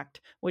Morton Act,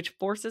 which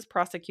forces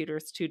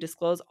prosecutors to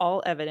disclose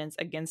all evidence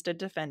against a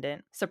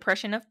defendant,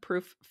 suppression of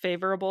proof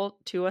favorable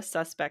to a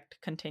suspect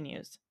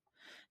continues.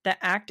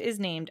 The act is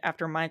named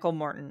after Michael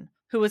Morton,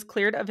 who was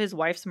cleared of his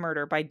wife's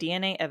murder by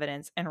DNA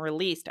evidence and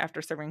released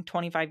after serving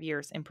 25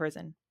 years in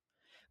prison.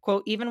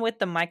 Quote, even with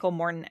the Michael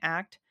Morton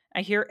Act,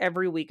 I hear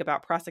every week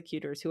about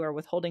prosecutors who are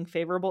withholding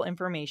favorable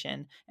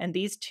information, and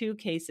these two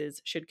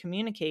cases should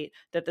communicate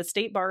that the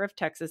State Bar of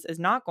Texas is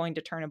not going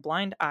to turn a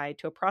blind eye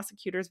to a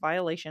prosecutor's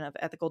violation of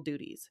ethical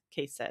duties,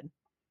 Case said.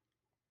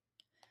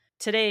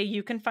 Today,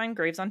 you can find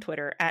Graves on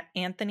Twitter at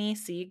Anthony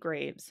C.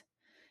 Graves.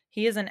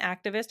 He is an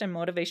activist and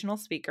motivational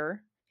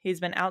speaker. He's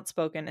been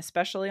outspoken,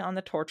 especially on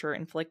the torture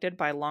inflicted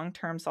by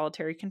long-term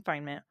solitary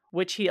confinement,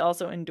 which he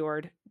also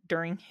endured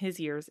during his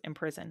years in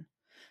prison.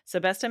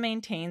 Sebesta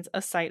maintains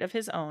a site of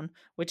his own,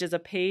 which is a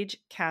page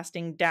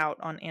casting doubt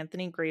on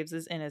Anthony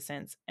Graves'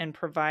 innocence and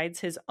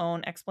provides his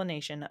own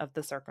explanation of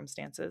the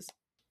circumstances.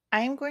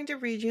 I am going to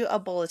read you a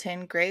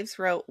bulletin Graves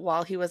wrote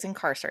while he was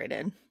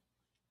incarcerated.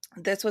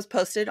 This was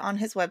posted on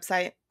his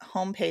website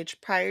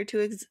homepage prior to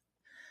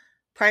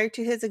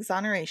his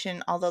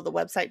exoneration, although the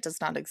website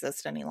does not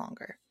exist any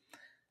longer.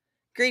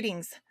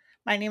 Greetings.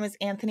 My name is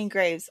Anthony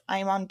Graves. I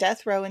am on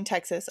death row in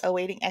Texas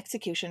awaiting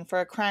execution for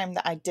a crime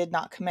that I did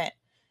not commit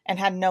and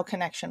had no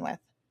connection with.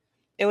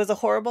 It was a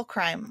horrible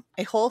crime.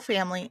 A whole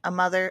family, a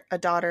mother, a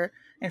daughter,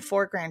 and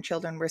 4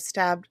 grandchildren were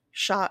stabbed,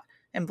 shot,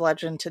 and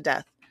bludgeoned to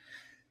death.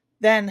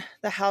 Then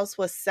the house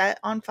was set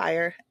on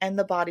fire and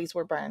the bodies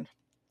were burned.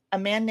 A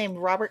man named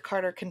Robert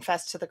Carter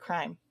confessed to the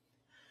crime.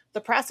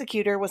 The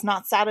prosecutor was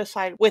not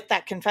satisfied with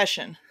that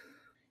confession.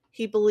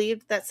 He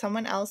believed that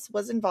someone else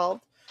was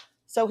involved,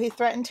 so he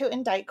threatened to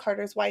indict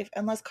Carter's wife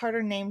unless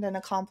Carter named an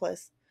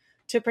accomplice.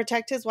 To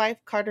protect his wife,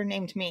 Carter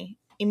named me.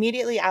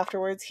 Immediately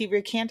afterwards, he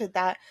recanted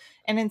that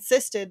and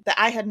insisted that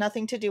I had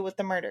nothing to do with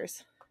the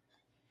murders.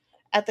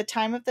 At the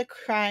time of the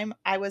crime,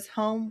 I was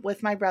home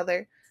with my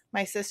brother,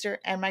 my sister,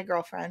 and my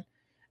girlfriend.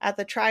 At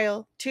the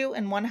trial,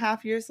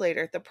 2.5 years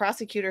later, the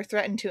prosecutor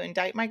threatened to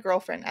indict my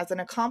girlfriend as an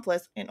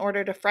accomplice in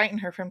order to frighten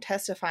her from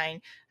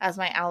testifying as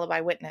my alibi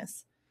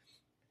witness.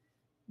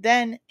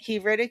 Then he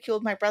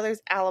ridiculed my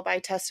brother's alibi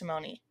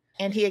testimony,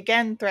 and he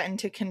again threatened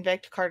to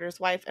convict Carter's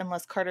wife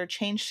unless Carter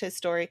changed his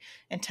story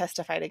and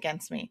testified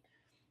against me.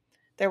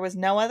 There was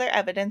no other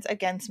evidence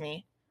against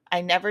me.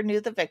 I never knew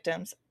the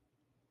victims.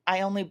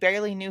 I only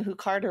barely knew who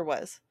Carter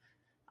was.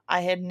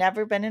 I had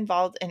never been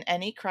involved in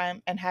any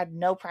crime and had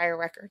no prior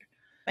record.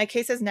 My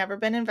case has never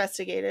been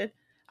investigated.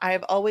 I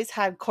have always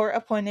had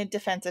court-appointed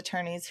defense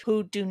attorneys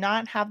who do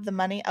not have the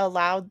money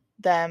allowed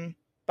them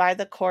by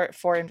the court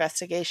for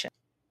investigation.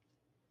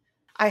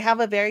 I have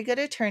a very good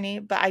attorney,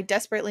 but I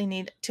desperately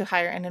need to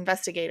hire an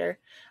investigator.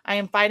 I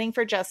am fighting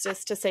for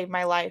justice to save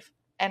my life,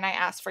 and I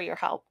ask for your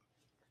help.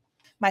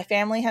 My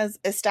family has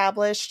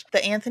established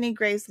the Anthony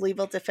Graves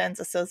Legal Defense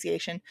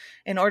Association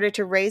in order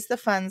to raise the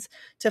funds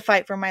to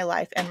fight for my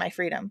life and my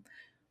freedom.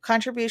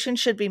 Contributions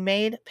should be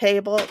made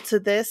payable to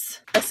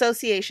this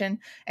association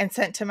and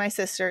sent to my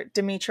sister,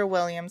 Demetra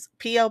Williams,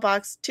 P.O.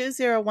 Box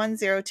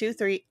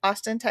 201023,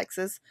 Austin,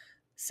 Texas,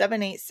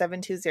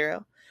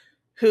 78720,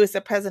 who is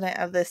the president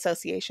of the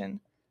association.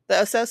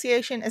 The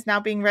association is now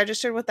being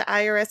registered with the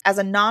IRS as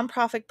a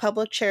nonprofit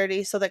public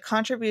charity so that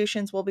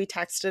contributions will be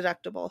tax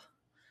deductible.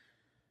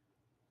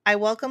 I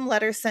welcome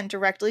letters sent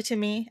directly to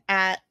me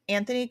at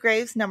Anthony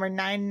Graves, number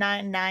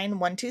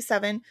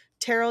 999127,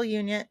 Terrell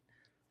Unit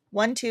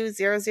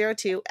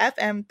 12002,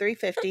 FM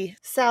 350,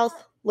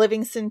 South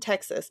Livingston,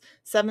 Texas,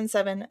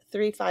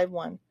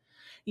 77351.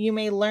 You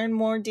may learn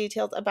more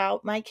details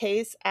about my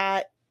case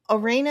at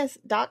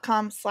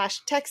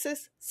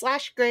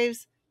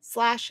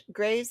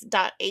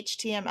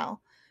oranus.com/texas/graves/graves.html.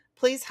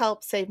 Please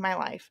help save my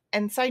life.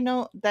 And side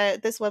note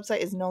that this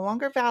website is no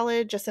longer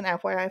valid, just an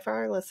FYI for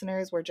our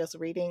listeners. We're just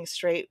reading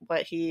straight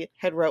what he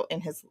had wrote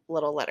in his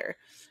little letter.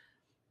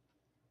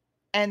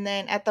 And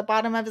then at the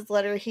bottom of his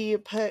letter, he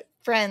put,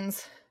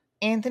 "Friends,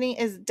 Anthony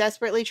is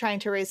desperately trying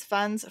to raise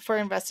funds for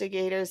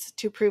investigators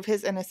to prove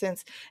his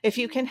innocence. If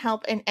you can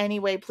help in any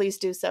way, please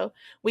do so.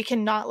 We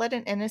cannot let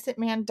an innocent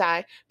man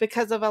die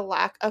because of a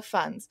lack of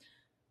funds.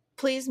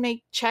 Please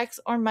make checks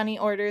or money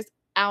orders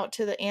out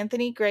to the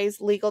Anthony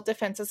Graves Legal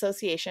Defense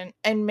Association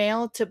and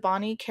mail to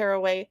Bonnie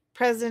Caraway,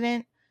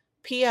 President,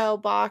 P.O.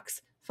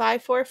 Box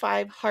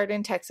 545,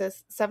 Hardin,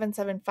 Texas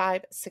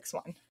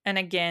 77561." And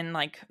again,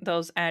 like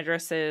those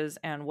addresses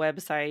and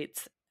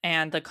websites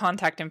and the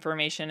contact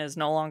information is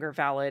no longer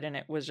valid. And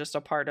it was just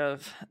a part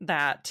of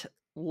that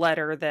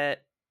letter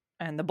that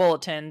and the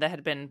bulletin that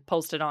had been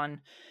posted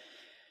on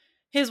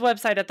his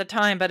website at the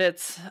time. But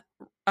it's,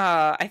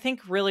 I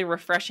think, really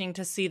refreshing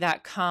to see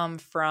that come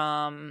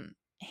from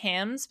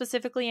him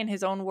specifically in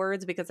his own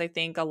words, because I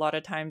think a lot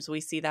of times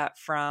we see that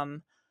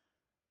from,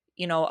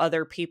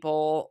 other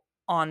people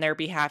on their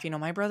behalf,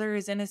 my brother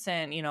is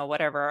innocent,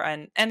 whatever.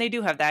 And they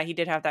do have that. He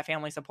did have that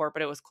family support,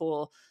 but it was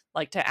cool,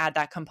 like, to add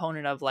that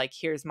component of, like,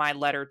 here's my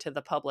letter to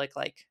the public,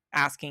 like,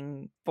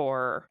 asking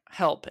for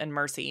help and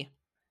mercy.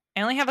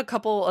 I only have a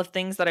couple of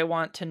things that I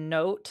want to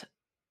note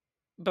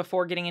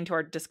before getting into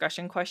our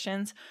discussion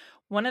questions.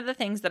 One of the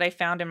things that I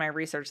found in my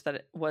research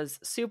that was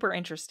super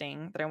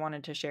interesting that I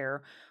wanted to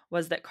share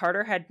was that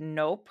Carter had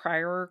no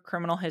prior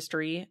criminal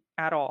history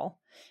at all.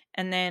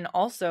 And then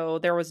also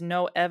there was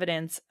no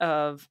evidence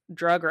of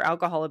drug or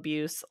alcohol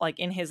abuse, like,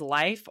 in his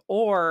life,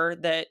 or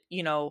that,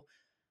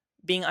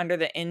 being under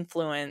the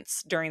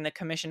influence during the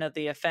commission of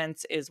the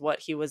offense is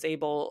what he was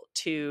able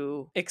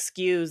to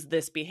excuse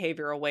this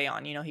behavior away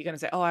on. He couldn't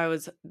say, "Oh, I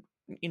was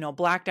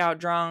blacked out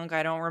drunk,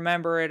 I don't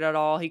remember it at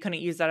all." He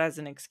couldn't use that as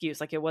an excuse.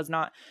 Like, it was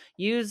not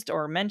used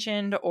or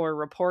mentioned or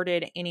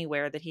reported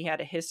anywhere that he had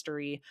a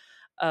history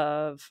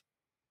of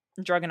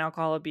drug and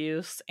alcohol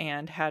abuse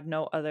and had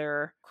no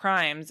other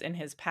crimes in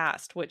his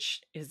past,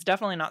 which is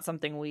definitely not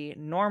something we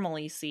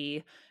normally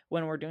see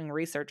when we're doing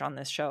research on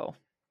this show.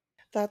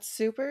 That's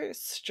super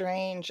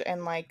strange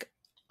and like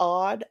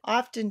odd.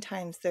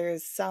 Oftentimes there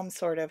is some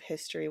sort of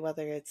history,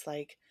 whether it's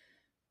like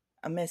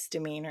a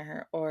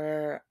misdemeanor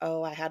or,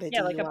 oh, I had a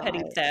Yeah, like a DUI.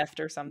 petty theft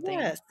or Yeah, something.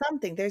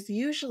 something. There's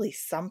usually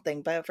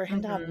something, but for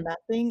him to have Mhm.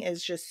 nothing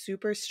is just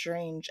super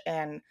strange,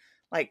 and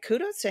like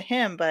kudos to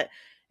him, but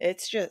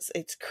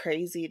it's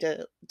crazy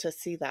to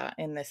see that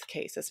in this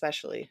case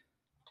especially.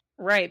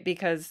 Right,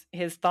 because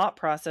his thought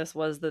process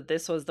was that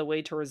this was the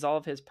way to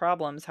resolve his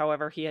problems.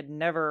 However, he had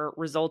never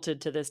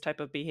resulted to this type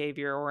of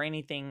behavior or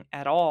anything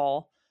at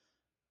all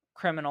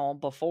criminal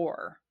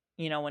before,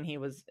 when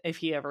if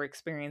he ever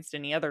experienced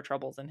any other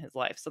troubles in his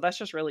life. So that's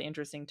just really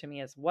interesting to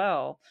me as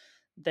well,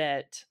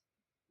 that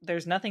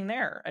there's nothing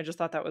there. I just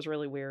thought that was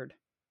really weird.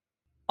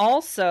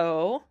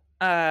 Also,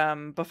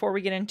 before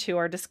we get into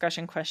our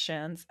discussion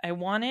questions, I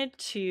wanted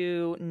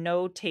to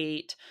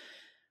notate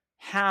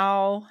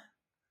how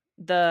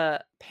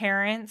the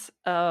parents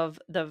of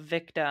the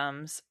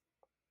victims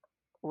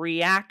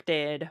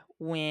reacted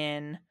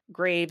when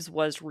Graves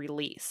was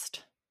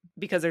released,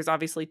 because there's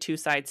obviously two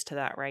sides to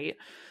that, right?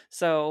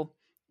 So,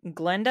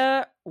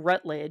 Glenda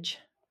Rutledge,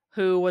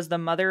 who was the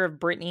mother of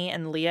Brittany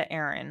and Leah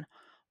Aaron,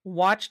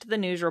 watched the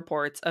news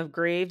reports of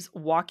Graves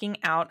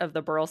walking out of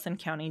the Burleson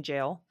County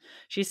Jail.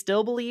 She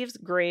still believes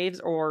Graves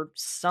or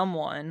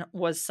someone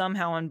was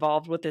somehow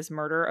involved with this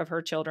murder of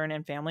her children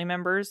and family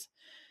members.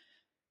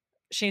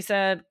 She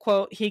said,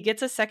 quote, "He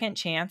gets a second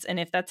chance, and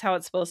if that's how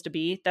it's supposed to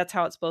be, that's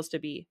how it's supposed to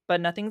be. But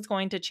nothing's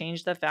going to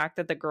change the fact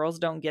that the girls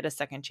don't get a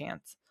second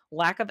chance.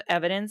 Lack of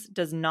evidence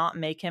does not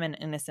make him an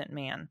innocent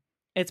man.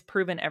 It's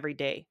proven every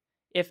day.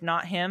 If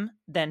not him,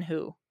 then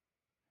who?"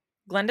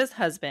 Glenda's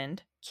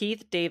husband,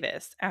 Keith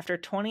Davis, after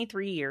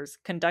 23 years,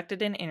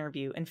 conducted an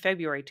interview in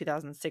February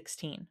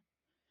 2016.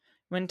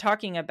 When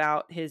talking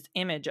about his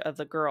image of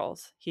the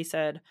girls, he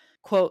said,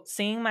 quote,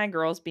 "Seeing my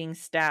girls being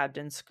stabbed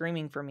and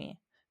screaming for me.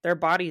 Their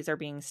bodies are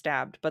being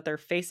stabbed, but their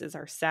faces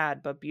are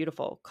sad but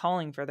beautiful,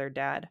 calling for their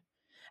dad.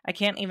 I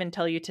can't even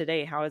tell you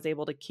today how I was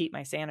able to keep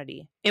my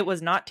sanity. It was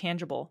not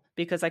tangible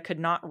because I could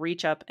not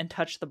reach up and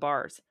touch the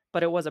bars,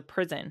 but it was a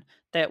prison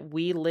that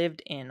we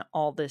lived in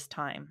all this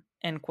time."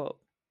 End quote.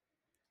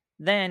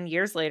 Then,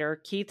 years later,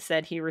 Keith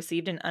said he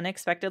received an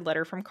unexpected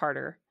letter from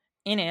Carter.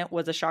 In it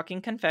was a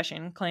shocking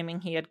confession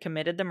claiming he had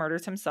committed the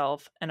murders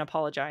himself and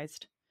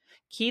apologized.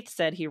 Keith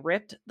said he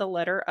ripped the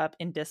letter up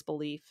in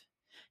disbelief.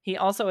 He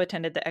also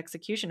attended the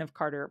execution of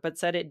Carter, but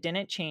said it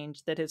didn't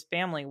change that his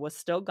family was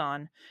still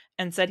gone,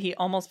 and said he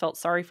almost felt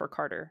sorry for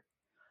Carter.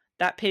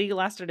 That pity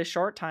lasted a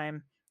short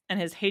time, and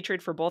his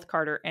hatred for both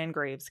Carter and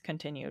Graves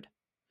continued.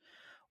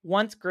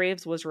 Once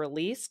Graves was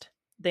released,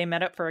 they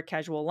met up for a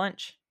casual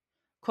lunch.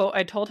 Quote,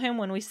 "I told him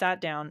when we sat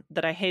down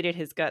that I hated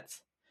his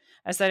guts.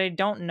 I said, I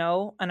don't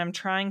know, and I'm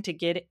trying to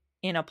get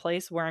in a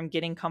place where I'm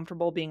getting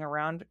comfortable being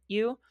around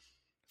you.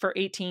 For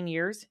 18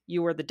 years,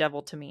 you were the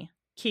devil to me,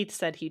 Keith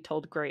said he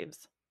told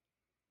Graves.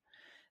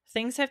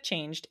 Things have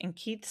changed, and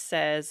Keith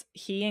says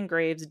he and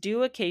Graves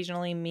do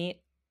occasionally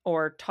meet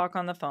or talk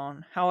on the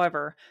phone.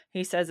 However,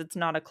 he says it's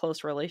not a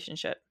close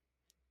relationship.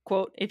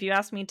 Quote, if you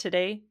asked me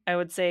today, I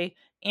would say,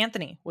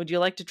 Anthony, would you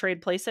like to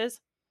trade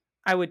places?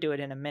 I would do it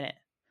in a minute.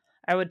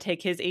 I would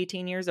take his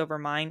 18 years over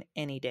mine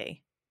any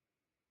day.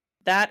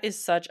 That is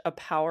such a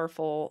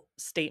powerful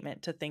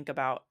statement to think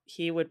about.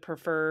 He would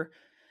prefer,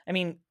 I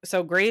mean,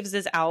 so Graves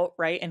is out,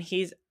 right? And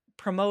he's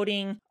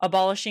promoting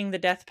abolishing the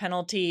death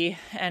penalty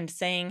and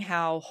saying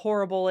how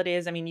horrible it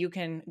is. I mean, you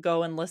can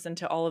go and listen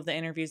to all of the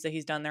interviews that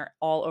he's done there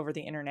all over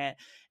the internet.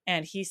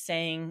 And he's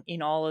saying,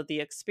 all of the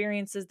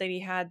experiences that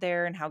he had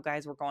there and how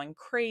guys were going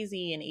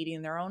crazy and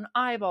eating their own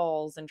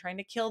eyeballs and trying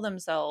to kill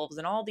themselves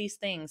and all these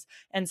things.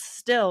 And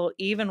still,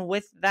 even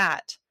with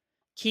that,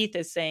 Keith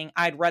is saying,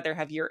 I'd rather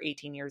have your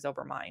 18 years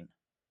over mine.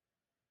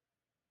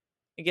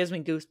 It gives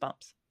me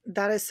goosebumps.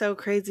 That is so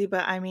crazy.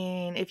 But I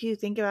mean, if you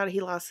think about it,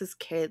 he lost his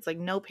kids. Like,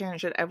 no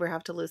parent should ever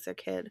have to lose their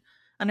kid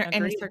under any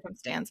Agreed.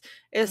 circumstance,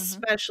 Mm-hmm.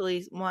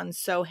 especially one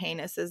so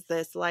heinous as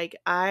this. Like,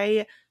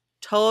 I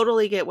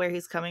totally get where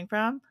he's coming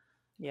from.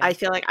 Yeah. I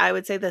feel like I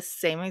would say the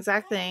same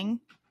exact thing.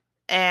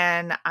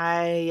 And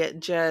I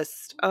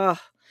just,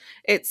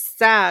 it's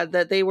sad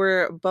that they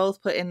were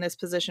both put in this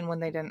position when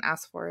they didn't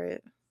ask for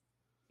it.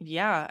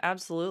 Yeah,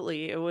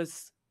 absolutely. It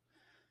was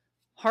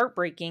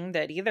heartbreaking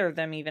that either of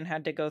them even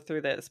had to go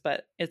through this,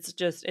 but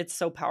it's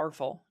so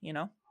powerful,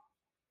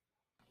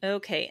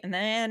 Okay, and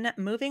then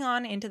moving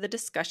on into the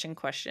discussion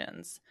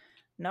questions.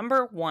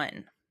 Number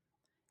 1,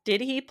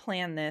 did he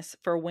plan this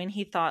for when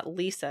he thought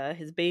Lisa,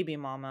 his baby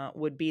mama,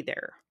 would be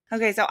there?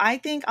 Okay, so I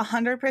think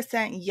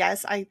 100%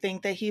 yes. I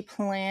think that he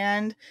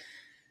planned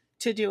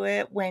to do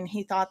it when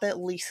he thought that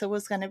Lisa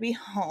was going to be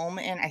home.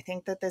 And I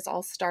think that this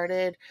all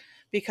started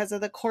because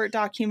of the court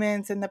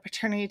documents and the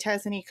paternity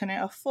test, and he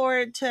couldn't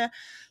afford to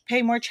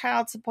pay more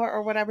child support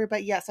or whatever.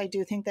 But yes, I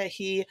do think that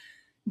he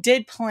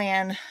did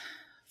plan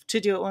to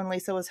do it when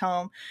Lisa was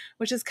home,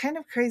 which is kind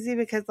of crazy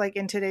because, like,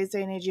 in today's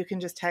day and age, you can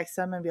just text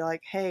them and be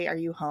like, hey, are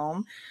you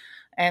home?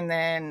 And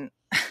then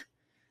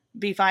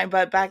be fine.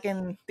 But back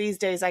in these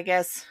days, I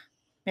guess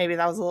maybe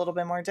that was a little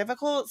bit more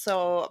difficult.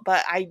 So,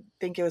 but I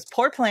think it was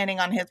poor planning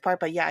on his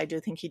part. But yeah, I do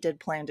think he did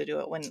plan to do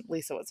it when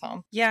Lisa was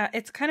home. Yeah,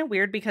 it's kind of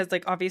weird because,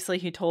 like, obviously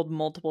he told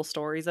multiple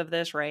stories of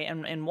this, right?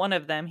 And in one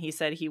of them, he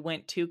said he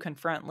went to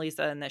confront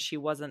Lisa and that she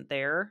wasn't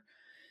there.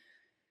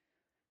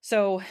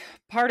 So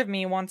part of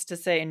me wants to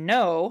say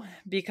no,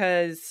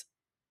 because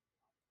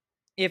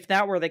if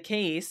that were the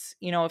case,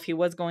 if he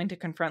was going to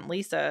confront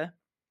Lisa,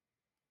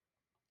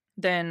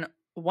 then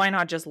why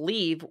not just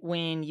leave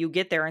when you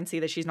get there and see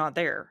that she's not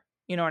there?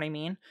 You know what I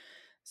mean?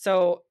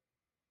 So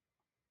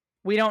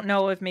we don't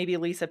know if maybe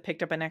Lisa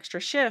picked up an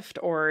extra shift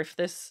or if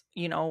this,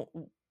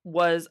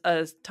 was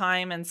a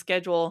time and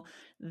schedule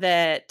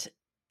that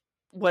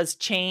was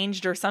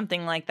changed or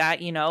something like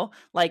that,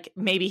 like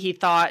maybe he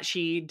thought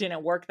she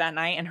didn't work that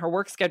night and her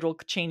work schedule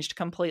changed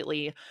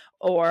completely,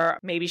 or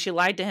maybe she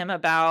lied to him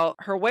about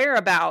her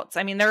whereabouts.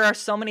 I mean, there are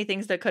so many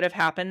things that could have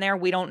happened there.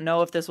 We don't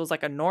know if this was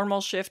like a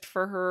normal shift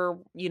for her,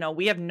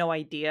 we have no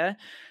idea.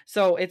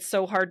 So it's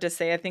so hard to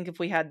say. I think if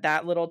we had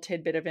that little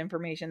tidbit of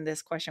information,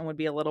 this question would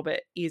be a little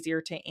bit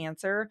easier to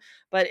answer,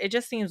 but it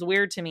just seems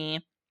weird to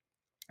me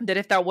that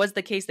if that was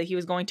the case, that he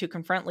was going to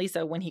confront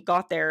Lisa when he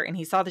got there and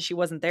he saw that she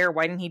wasn't there,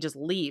 why didn't he just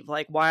leave?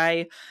 Like,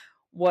 why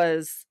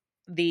was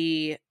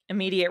the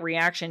immediate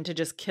reaction to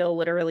just kill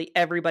literally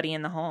everybody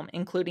in the home,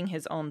 including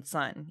his own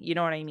son? You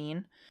know what I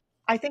mean?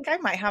 I think I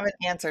might have an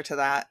answer to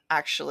that,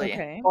 actually,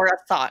 Okay. or a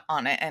thought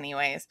on it,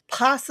 anyways.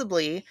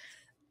 Possibly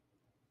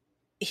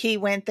he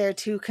went there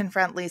to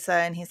confront Lisa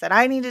and he said,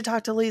 I need to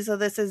talk to Lisa.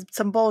 This is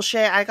some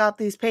bullshit. I got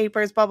these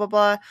papers, blah, blah,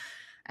 blah.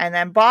 And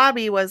then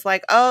Bobby was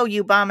like, oh,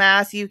 you bum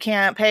ass, you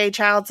can't pay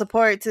child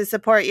support to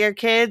support your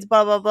kids,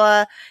 blah, blah,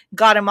 blah.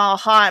 Got him all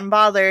hot and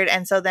bothered.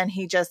 And so then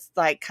he just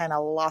like kind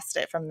of lost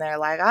it from there.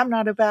 Like, I'm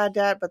not a bad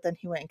dad, but then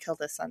he went and killed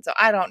his son. So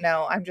I don't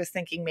know. I'm just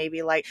thinking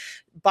maybe like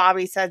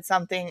Bobby said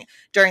something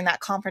during that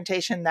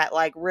confrontation that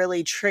like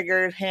really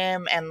triggered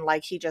him and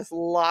like he just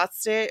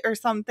lost it or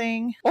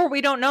something. Or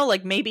we don't know,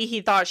 like maybe he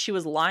thought she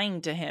was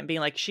lying to him,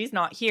 being like, she's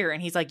not here.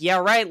 And he's like, yeah,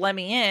 right, let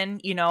me in.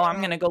 I'm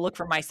going to go look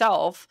for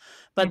myself.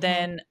 But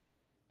then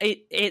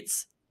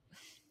it's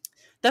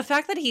the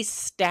fact that he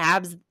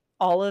stabs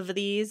all of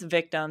these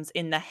victims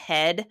in the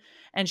head,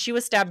 and she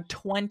was stabbed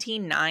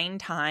 29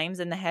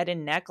 times in the head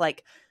and neck.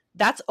 Like,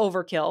 that's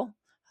overkill.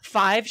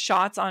 5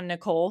 shots on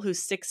Nicole,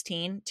 who's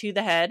 16, to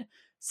the head,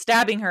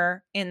 stabbing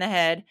her in the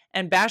head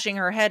and bashing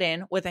her head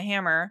in with a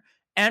hammer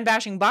and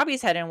bashing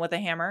Bobby's head in with a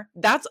hammer.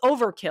 That's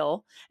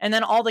overkill. And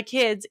then all the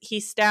kids, he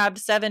stabbed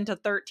 7 to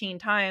 13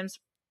 times.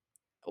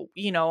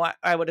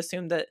 I would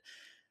assume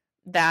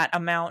that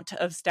amount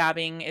of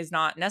stabbing is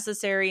not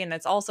necessary, and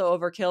it's also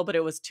overkill, but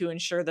it was to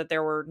ensure that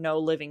there were no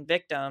living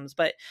victims.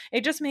 But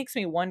it just makes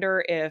me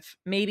wonder if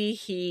maybe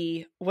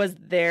he was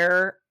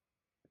there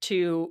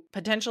to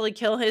potentially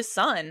kill his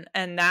son,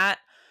 and that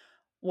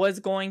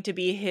was going to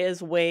be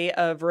his way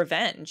of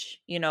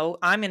revenge. You know,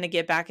 I'm going to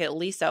get back at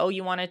Lisa. Oh,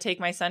 you want to take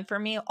my son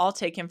from me? I'll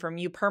take him from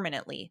you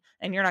permanently.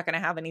 And you're not going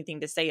to have anything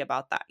to say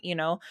about that. You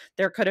know,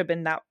 there could have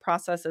been that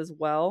process as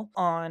well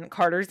on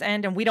Carter's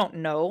end. And we don't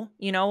know,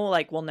 you know,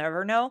 like we'll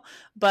never know.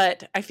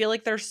 But I feel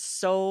like there's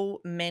so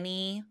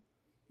many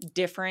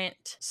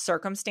different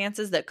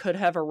circumstances that could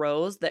have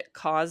arose that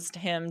caused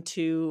him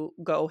to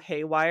go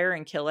haywire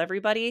and kill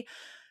everybody.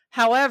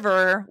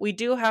 However, we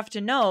do have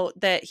to note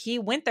that he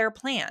went there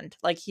planned.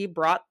 Like he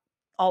brought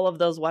all of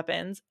those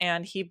weapons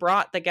and he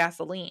brought the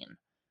gasoline.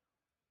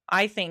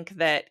 I think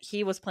that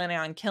he was planning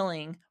on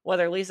killing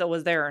whether Lisa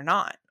was there or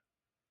not.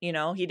 You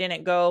know, he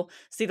didn't go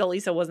see that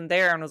Lisa wasn't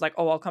there and was like,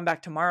 oh, I'll come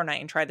back tomorrow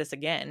night and try this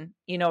again.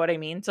 You know what I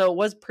mean? So it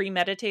was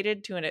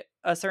premeditated to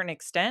a certain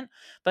extent.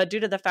 But due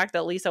to the fact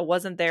that Lisa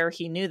wasn't there,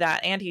 he knew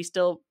that. And he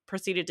still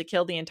proceeded to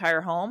kill the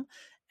entire home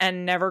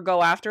and never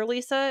go after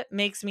Lisa.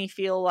 Makes me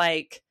feel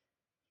like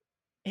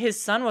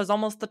his son was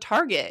almost the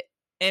target.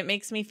 It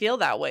makes me feel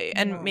that way.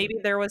 And maybe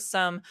there was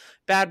some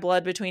bad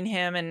blood between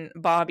him and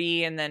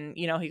Bobby. And then,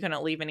 you know, he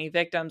couldn't leave any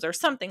victims or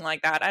something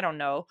like that. I don't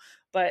know.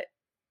 But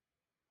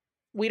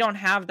we don't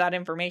have that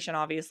information,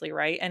 obviously,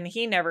 right? And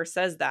he never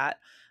says that.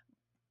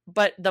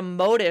 But the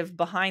motive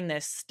behind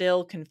this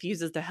still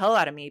confuses the hell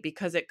out of me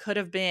because it could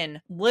have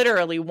been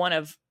literally one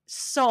of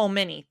so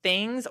many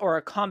things or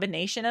a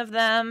combination of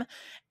them.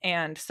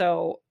 And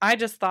so I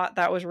just thought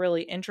that was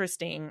really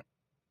interesting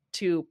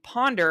to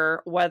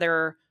ponder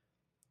whether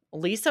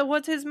Lisa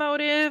was his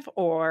motive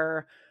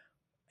or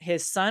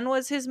his son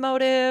was his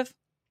motive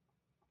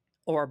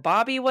or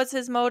Bobby was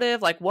his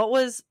motive. Like, what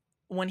was,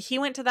 when he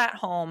went to that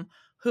home,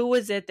 who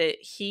was it that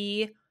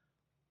he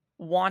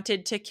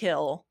wanted to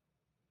kill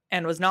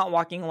and was not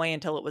walking away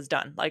until it was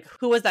done? Like,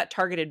 who was that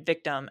targeted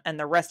victim and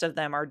the rest of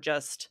them are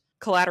just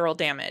collateral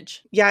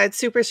damage? Yeah, it's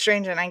super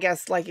strange. And I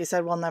guess, like you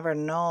said, we'll never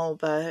know,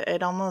 but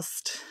it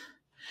almost,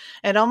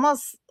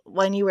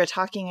 when you were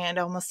talking, it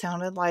almost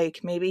sounded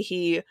like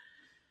maybe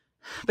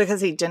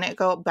because he didn't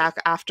go back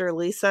after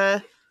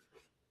Lisa,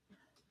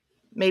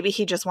 maybe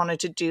he just wanted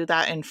to do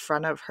that in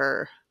front of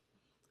her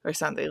or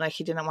something. Like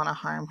he didn't want to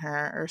harm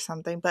her or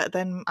something. But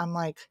then I'm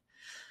like,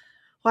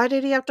 why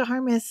did he have to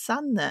harm his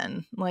son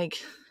then?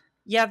 Like,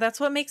 yeah, that's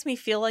what makes me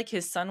feel like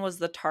his son was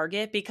the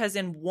target, because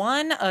in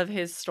one of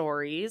his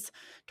stories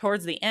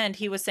towards the end,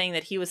 he was saying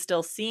that he was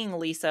still seeing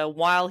Lisa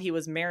while he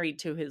was married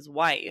to his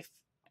wife,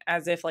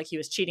 as if like he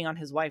was cheating on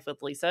his wife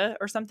with Lisa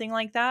or something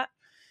like that.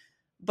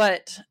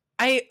 But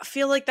I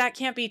feel like that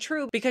can't be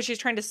true because she's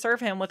trying to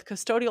serve him with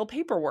custodial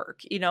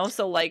paperwork, you know?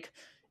 So like,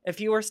 if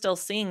you were still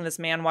seeing this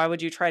man, why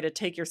would you try to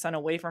take your son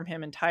away from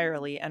him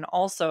entirely? And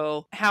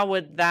also, how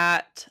would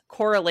that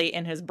correlate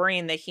in his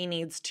brain that he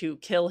needs to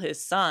kill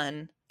his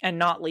son and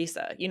not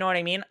Lisa? You know what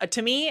I mean?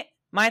 To me,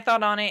 my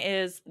thought on it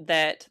is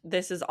that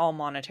this is all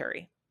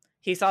monetary.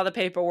 He saw the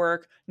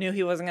paperwork, knew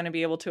he wasn't going to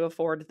be able to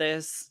afford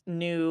this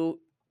new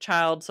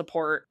child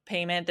support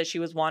payment that she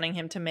was wanting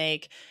him to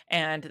make,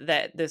 and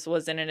that this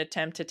was in an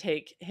attempt to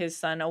take his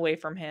son away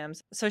from him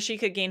so she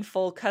could gain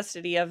full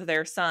custody of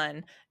their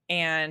son,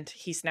 and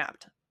he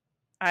snapped.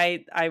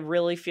 I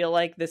really feel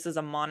like this is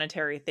a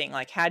monetary thing.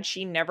 Like, had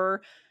she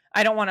never,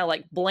 I don't want to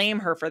like blame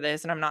her for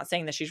this, and I'm not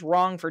saying that she's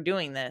wrong for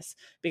doing this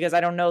because I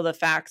don't know the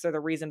facts or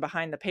the reason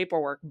behind the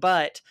paperwork,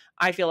 but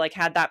I feel like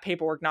had that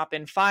paperwork not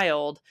been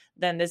filed,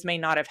 then this may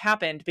not have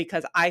happened,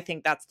 because I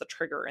think that's the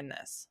trigger in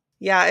this.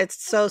 yeah,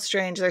 it's so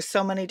strange. There's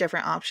so many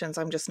different options.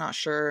 I'm just not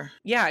sure.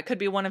 Yeah, it could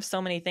be one of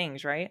so many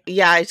things, right?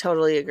 Yeah, I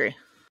totally agree.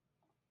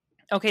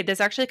 Okay,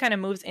 this actually kind of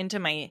moves into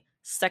my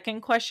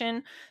second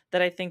question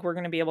that I think we're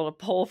going to be able to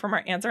pull from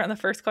our answer on the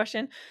first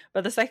question.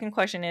 But the second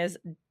question is,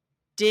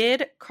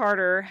 did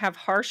Carter have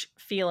harsh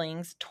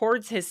feelings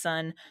towards his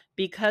son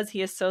because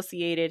he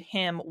associated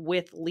him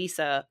with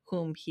Lisa,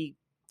 whom he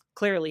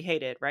clearly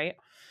hated, right?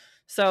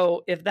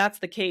 So if that's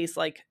the case,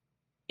 like,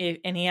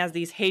 and he has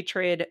these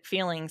hatred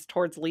feelings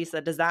towards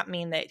Lisa, does that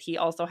mean that he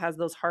also has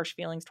those harsh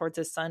feelings towards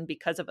his son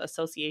because of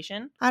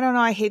association? I don't know.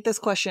 I hate this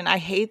question. I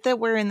hate that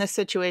we're in this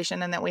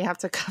situation and that we have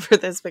to cover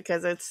this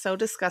because it's so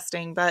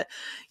disgusting. But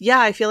yeah,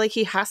 I feel like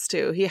he has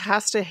to. He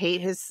has to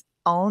hate his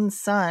own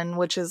son,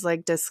 which is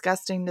like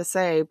disgusting to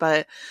say,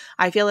 but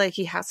I feel like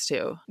he has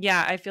to.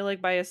 Yeah, I feel like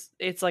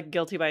it's like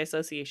guilty by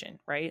association,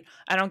 right?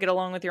 I don't get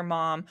along with your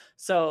mom,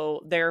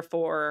 so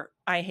therefore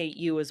I hate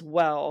you as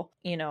well,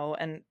 you know,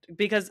 and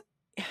because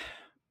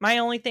my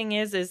only thing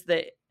is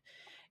that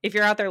if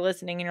you're out there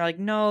listening and you're like,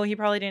 no, he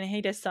probably didn't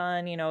hate his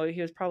son, you know,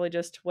 he was probably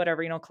just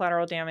whatever, you know,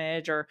 collateral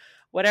damage or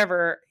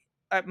whatever.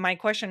 My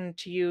question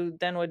to you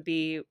then would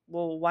be,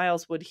 well, why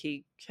else would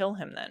he kill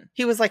him then?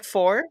 He was like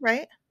 4,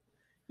 right?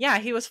 Yeah,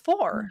 he was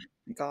 4.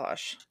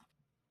 Gosh.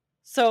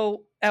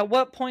 So at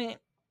what point,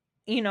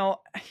 you know,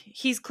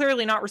 he's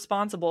clearly not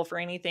responsible for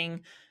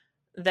anything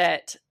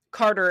that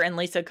Carter and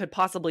Lisa could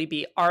possibly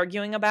be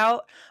arguing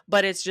about,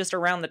 but it's just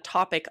around the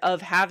topic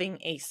of having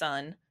a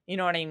son. You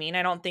know what I mean?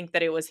 I don't think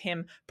that it was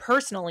him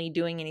personally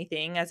doing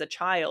anything as a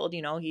child.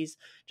 You know, he's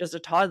just a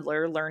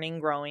toddler, learning,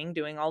 growing,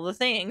 doing all the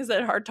things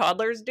that our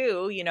toddlers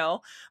do, you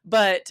know.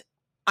 But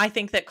I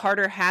think that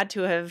Carter had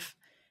to have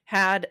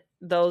had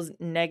those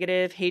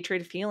negative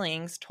hatred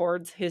feelings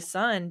towards his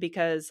son,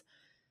 because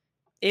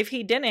if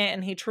he didn't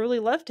and he truly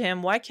loved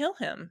him, why kill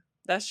him?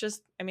 That's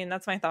just, I mean,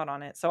 that's my thought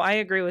on it. So I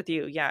agree with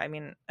you. Yeah, I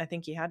mean, I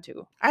think he had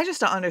to. I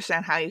just don't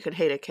understand how you could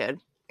hate a kid,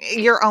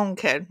 your own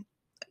kid,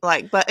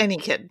 like, but any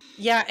kid.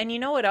 Yeah, and you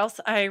know what else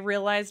I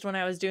realized when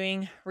I was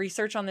doing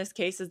research on this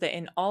case is that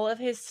in all of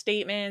his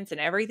statements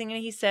and everything that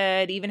he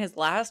said, even his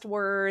last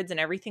words and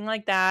everything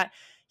like that,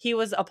 he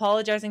was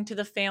apologizing to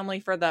the family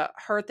for the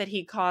hurt that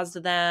he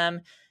caused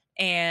them,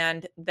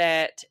 and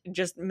that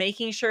just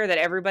making sure that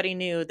everybody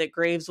knew that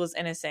Graves was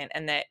innocent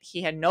and that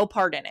he had no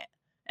part in it,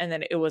 and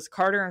that it was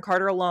Carter and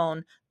Carter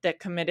alone that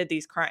committed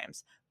these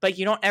crimes. But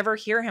you don't ever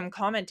hear him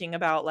commenting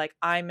about, like,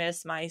 I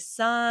miss my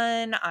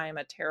son, I'm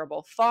a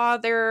terrible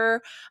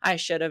father, I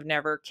should have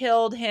never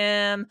killed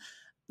him.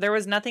 There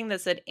was nothing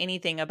that said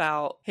anything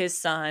about his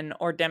son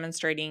or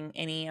demonstrating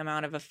any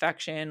amount of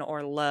affection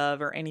or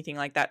love or anything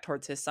like that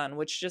towards his son,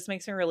 which just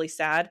makes me really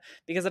sad,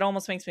 because it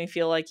almost makes me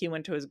feel like he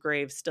went to his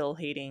grave still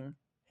hating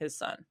his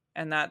son.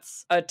 And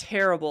that's a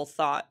terrible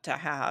thought to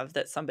have,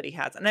 that somebody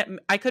has. And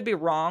I could be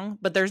wrong,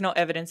 but there's no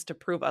evidence to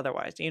prove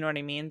otherwise. You know what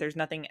I mean? There's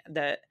nothing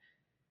that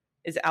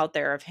is out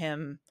there of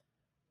him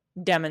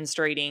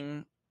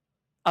demonstrating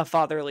a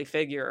fatherly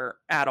figure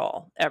at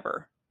all,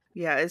 ever.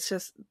 Yeah, it's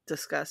just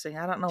disgusting.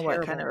 I don't know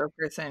what kind of Terrible.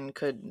 a person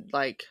could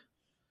like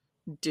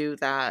do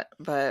that,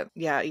 but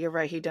yeah, you're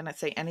right. He didn't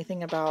say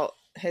anything about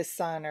his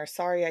son or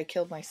sorry I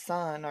killed my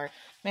son or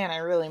man, I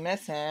really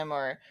miss him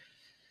or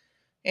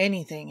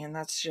anything, and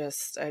that's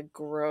just a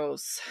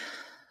gross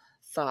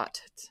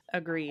thought.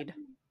 Agreed.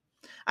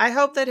 I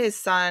hope that his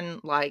son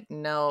like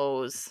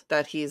knows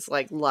that he's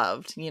like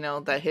loved, you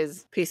know, that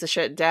his piece of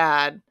shit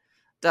dad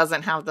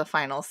doesn't have the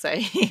final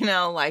say, you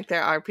know, like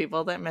there are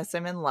people that miss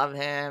him and love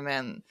him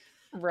and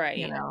you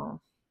Right. know,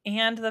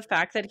 And the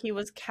fact that he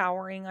was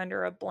cowering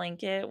under a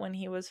blanket when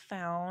he was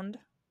found.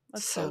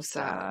 That's so so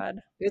sad. sad.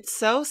 It's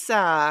so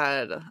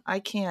sad. I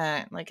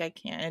can't.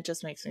 It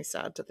just makes me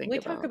sad to think We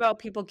talk about. about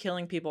people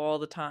killing people all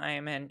the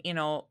time, and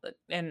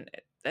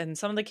and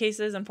some of the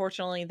cases,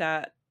 unfortunately,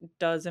 that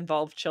does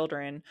involve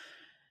children,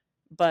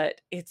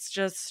 but it's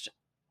just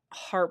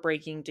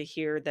heartbreaking to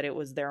hear that it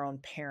was their own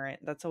parent.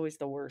 That's always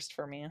the worst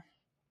for me.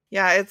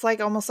 Yeah, it's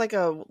like almost like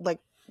a like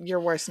your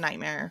worst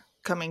nightmare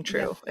coming Yeah.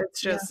 true.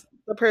 It's Yeah. just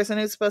the person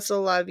who's supposed to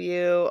love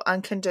you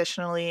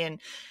unconditionally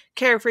and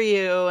care for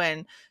you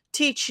and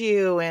teach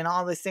you and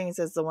all these things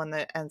is the one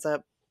that ends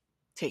up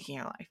taking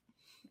your life.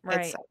 It's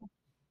Right. sad.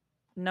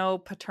 No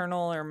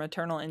paternal or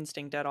maternal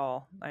instinct at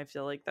all. I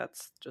feel like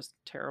that's just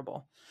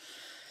terrible.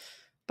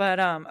 But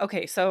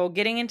okay, so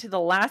getting into the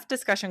last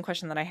discussion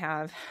question that I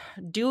have,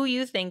 do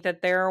you think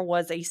that there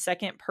was a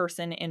second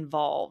person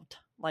involved?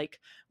 Like,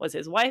 was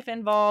his wife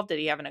involved? Did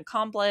he have an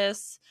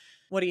accomplice?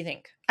 What do you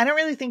think? I don't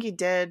really think he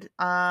did.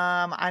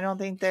 I don't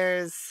think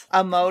there's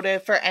a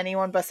motive for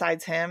anyone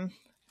besides him.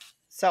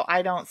 So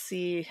I don't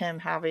see him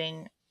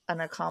having an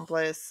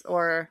accomplice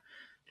or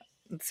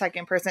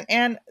second person.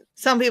 And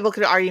some people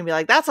could argue and be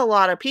like, that's a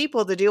lot of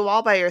people to do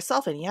all by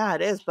yourself. And yeah,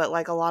 it is. But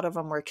like a lot of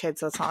them were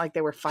kids. So it's not like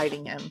they were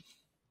fighting him.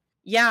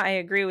 Yeah, I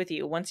agree with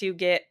you. Once you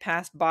get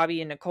past Bobby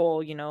and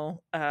Nicole,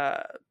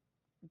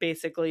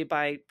 basically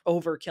by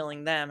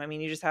overkilling them, I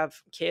mean, you just have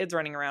kids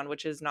running around,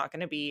 which is not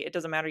going to be, it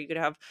doesn't matter. You could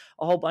have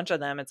a whole bunch of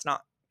them. It's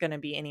not going to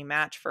be any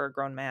match for a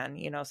grown man,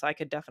 so I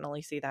could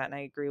definitely see that. And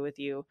I agree with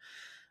you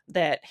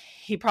that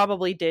he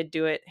probably did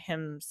do it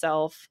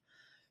himself.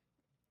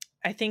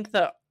 I think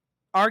the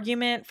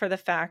argument for the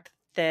fact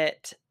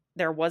that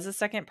there was a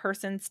second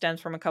person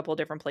stems from a couple of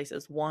different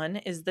places. One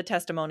is the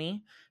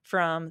testimony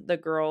from the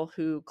girl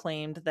who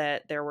claimed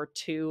that there were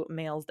two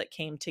males that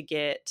came to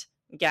get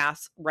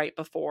gas right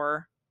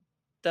before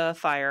the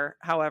fire.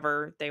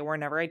 However, they were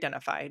never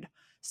identified.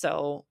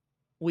 So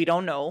we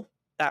don't know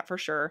that for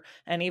sure.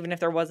 And even if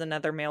there was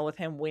another male with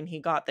him when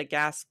he got the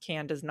gas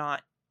can, does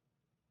not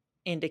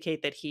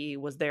indicate that he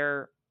was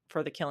there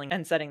for the killing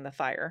and setting the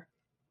fire.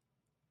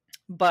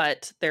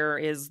 But there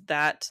is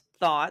that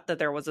thought that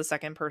there was a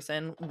second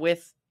person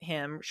with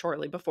him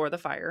shortly before the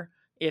fire,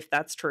 if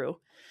that's true.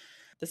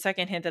 The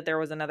second hint that there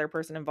was another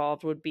person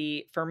involved would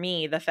be, for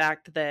me, the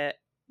fact that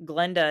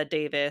Glenda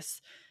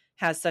Davis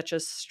has such a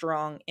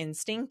strong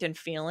instinct and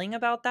feeling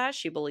about that.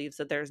 She believes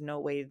that there's no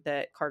way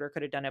that Carter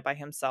could have done it by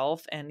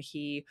himself. And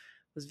he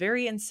was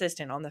very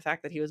insistent on the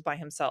fact that he was by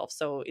himself.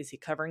 So is he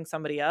covering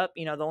somebody up?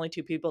 The only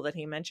two people that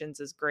he mentions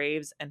is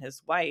Graves and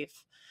his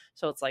wife.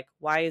 So it's like,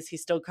 why is he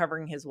still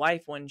covering his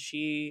wife when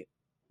she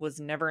was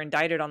never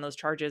indicted on those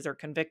charges or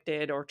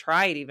convicted or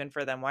tried even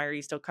for them? Why are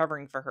you still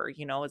covering for her?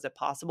 Is it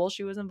possible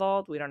she was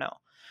involved? We don't know.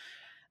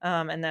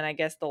 And then I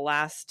guess the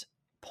last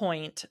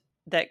point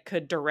that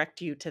could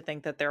direct you to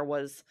think that there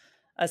was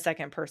a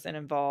second person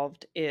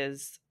involved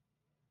is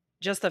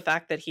just the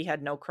fact that he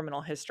had no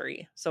criminal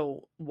history.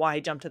 So why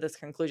jump to this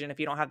conclusion if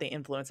you don't have the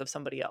influence of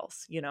somebody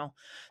else,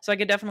 So I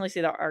could definitely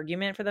see the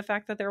argument for the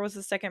fact that there was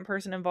a second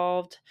person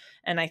involved.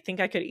 And I think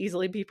I could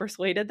easily be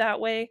persuaded that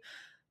way.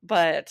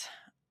 But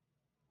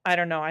I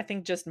don't know. I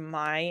think just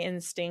my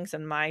instincts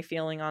and my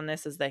feeling on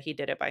this is that he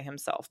did it by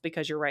himself,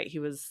 because you're right. He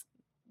was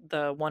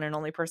the one and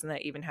only person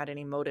that even had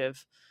any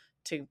motive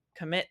to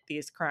commit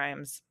these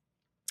crimes.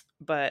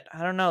 But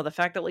I don't know. The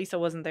fact that Lisa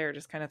wasn't there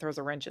just kind of throws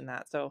a wrench in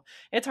that. So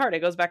it's hard. It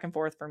goes back and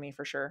forth for me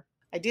for sure.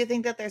 I do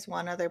think that there's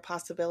one other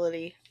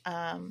possibility.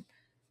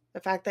 The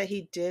fact that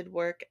he did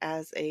work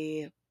as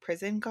a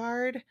prison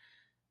guard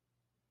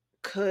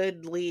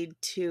could lead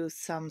to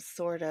some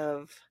sort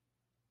of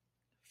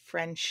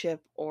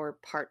friendship or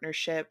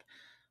partnership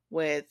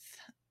with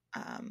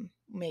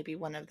maybe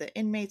one of the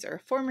inmates or a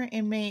former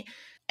inmate.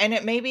 And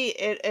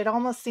it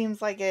almost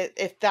seems like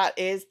if that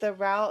is the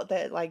route,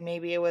 that like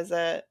maybe it was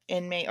a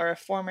inmate or a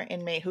former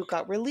inmate who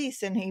got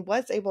released and he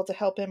was able to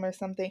help him or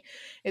something.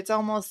 It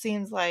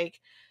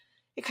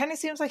kind of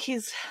seems like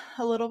he's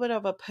a little bit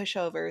of a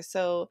pushover.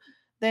 So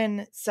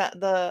then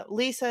the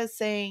Lisa's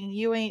saying,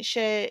 you ain't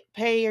shit,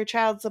 pay your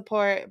child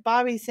support.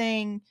 Bobby's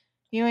saying,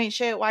 you ain't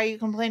shit, why are you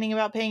complaining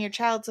about paying your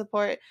child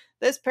support?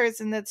 This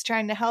person that's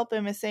trying to help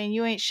him is saying,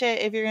 you ain't shit,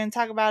 if you're going to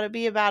talk about it,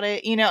 be about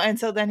it, and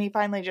so then he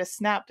finally just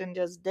snapped and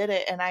just did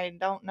it. And I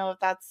don't know if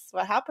that's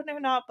what happened or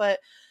not, but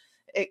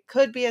it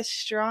could be a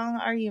strong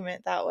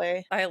argument that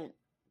way. I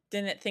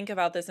didn't think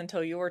about this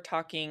until you were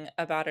talking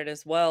about it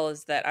as well,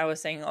 is that I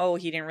was saying, oh,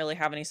 he didn't really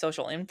have any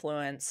social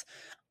influence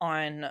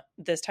on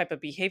this type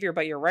of behavior.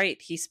 But you're right.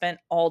 He spent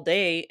all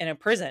day in a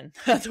prison.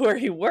 That's where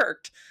he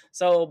worked.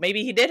 So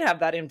maybe he did have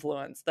that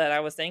influence that I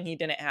was saying he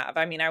didn't have.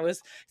 I mean, I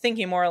was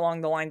thinking more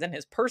along the lines in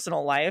his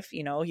personal life.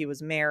 He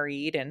was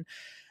married and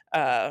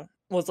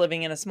was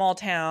living in a small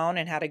town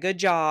and had a good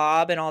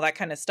job and all that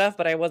kind of stuff,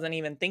 but I wasn't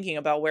even thinking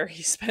about where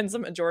he spends the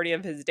majority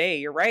of his day.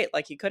 You're right.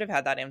 Like, he could have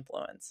had that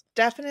influence.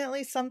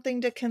 Definitely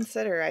something to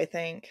consider, I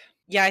think.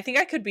 Yeah, I think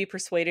I could be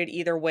persuaded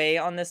either way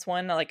on this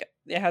one. Like,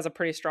 it has a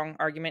pretty strong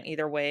argument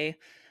either way.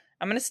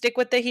 I'm going to stick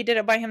with that he did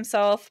it by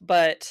himself,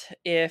 but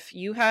if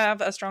you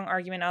have a strong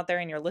argument out there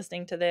and you're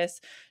listening to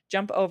this,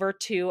 jump over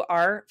to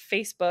our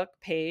Facebook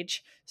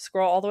page,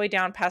 scroll all the way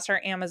down past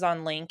our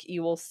Amazon link.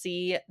 You will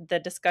see the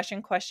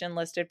discussion question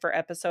listed for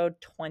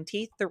episode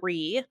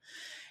 23,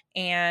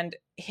 and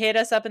hit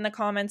us up in the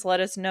comments. Let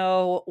us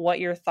know what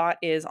your thought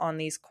is on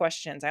these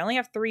questions. I only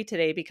have 3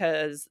 today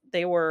because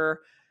they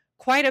were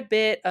quite a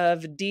bit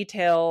of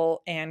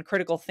detail and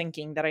critical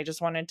thinking that I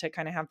just wanted to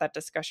kind of have that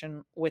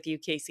discussion with you,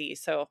 Casey.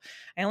 So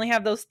I only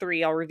have those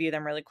 3. I'll review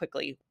them really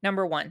quickly.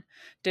 Number 1,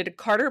 did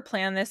Carter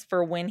plan this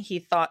for when he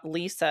thought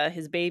Lisa,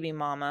 his baby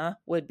mama,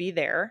 would be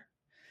there?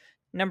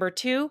 Number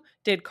 2,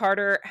 did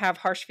Carter have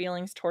harsh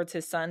feelings towards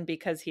his son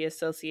because he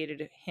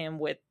associated him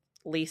with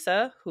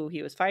Lisa, who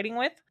he was fighting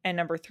with? And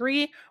number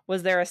 3,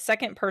 was there a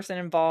second person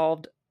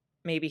involved,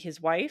 maybe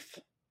his wife?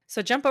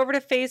 So jump over to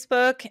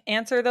Facebook,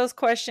 answer those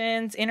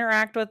questions,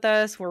 interact with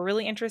us. We're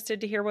really interested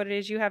to hear what it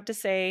is you have to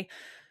say.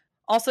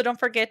 Also, don't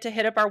forget to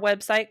hit up our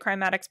website,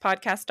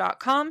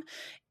 crimeaddictspodcast.com,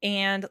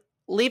 and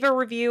leave a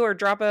review or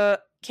drop a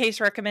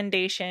case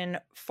recommendation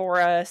for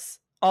us.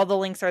 All the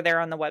links are there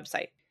on the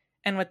website.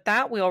 And with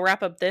that, we'll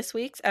wrap up this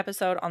week's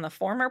episode on the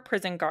former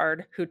prison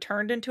guard who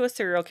turned into a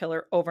serial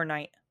killer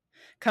overnight.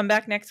 Come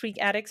back next week,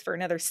 addicts, for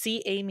another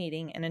CA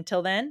meeting. And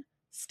until then,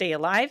 stay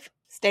alive,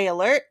 stay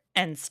alert,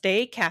 and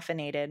stay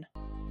caffeinated.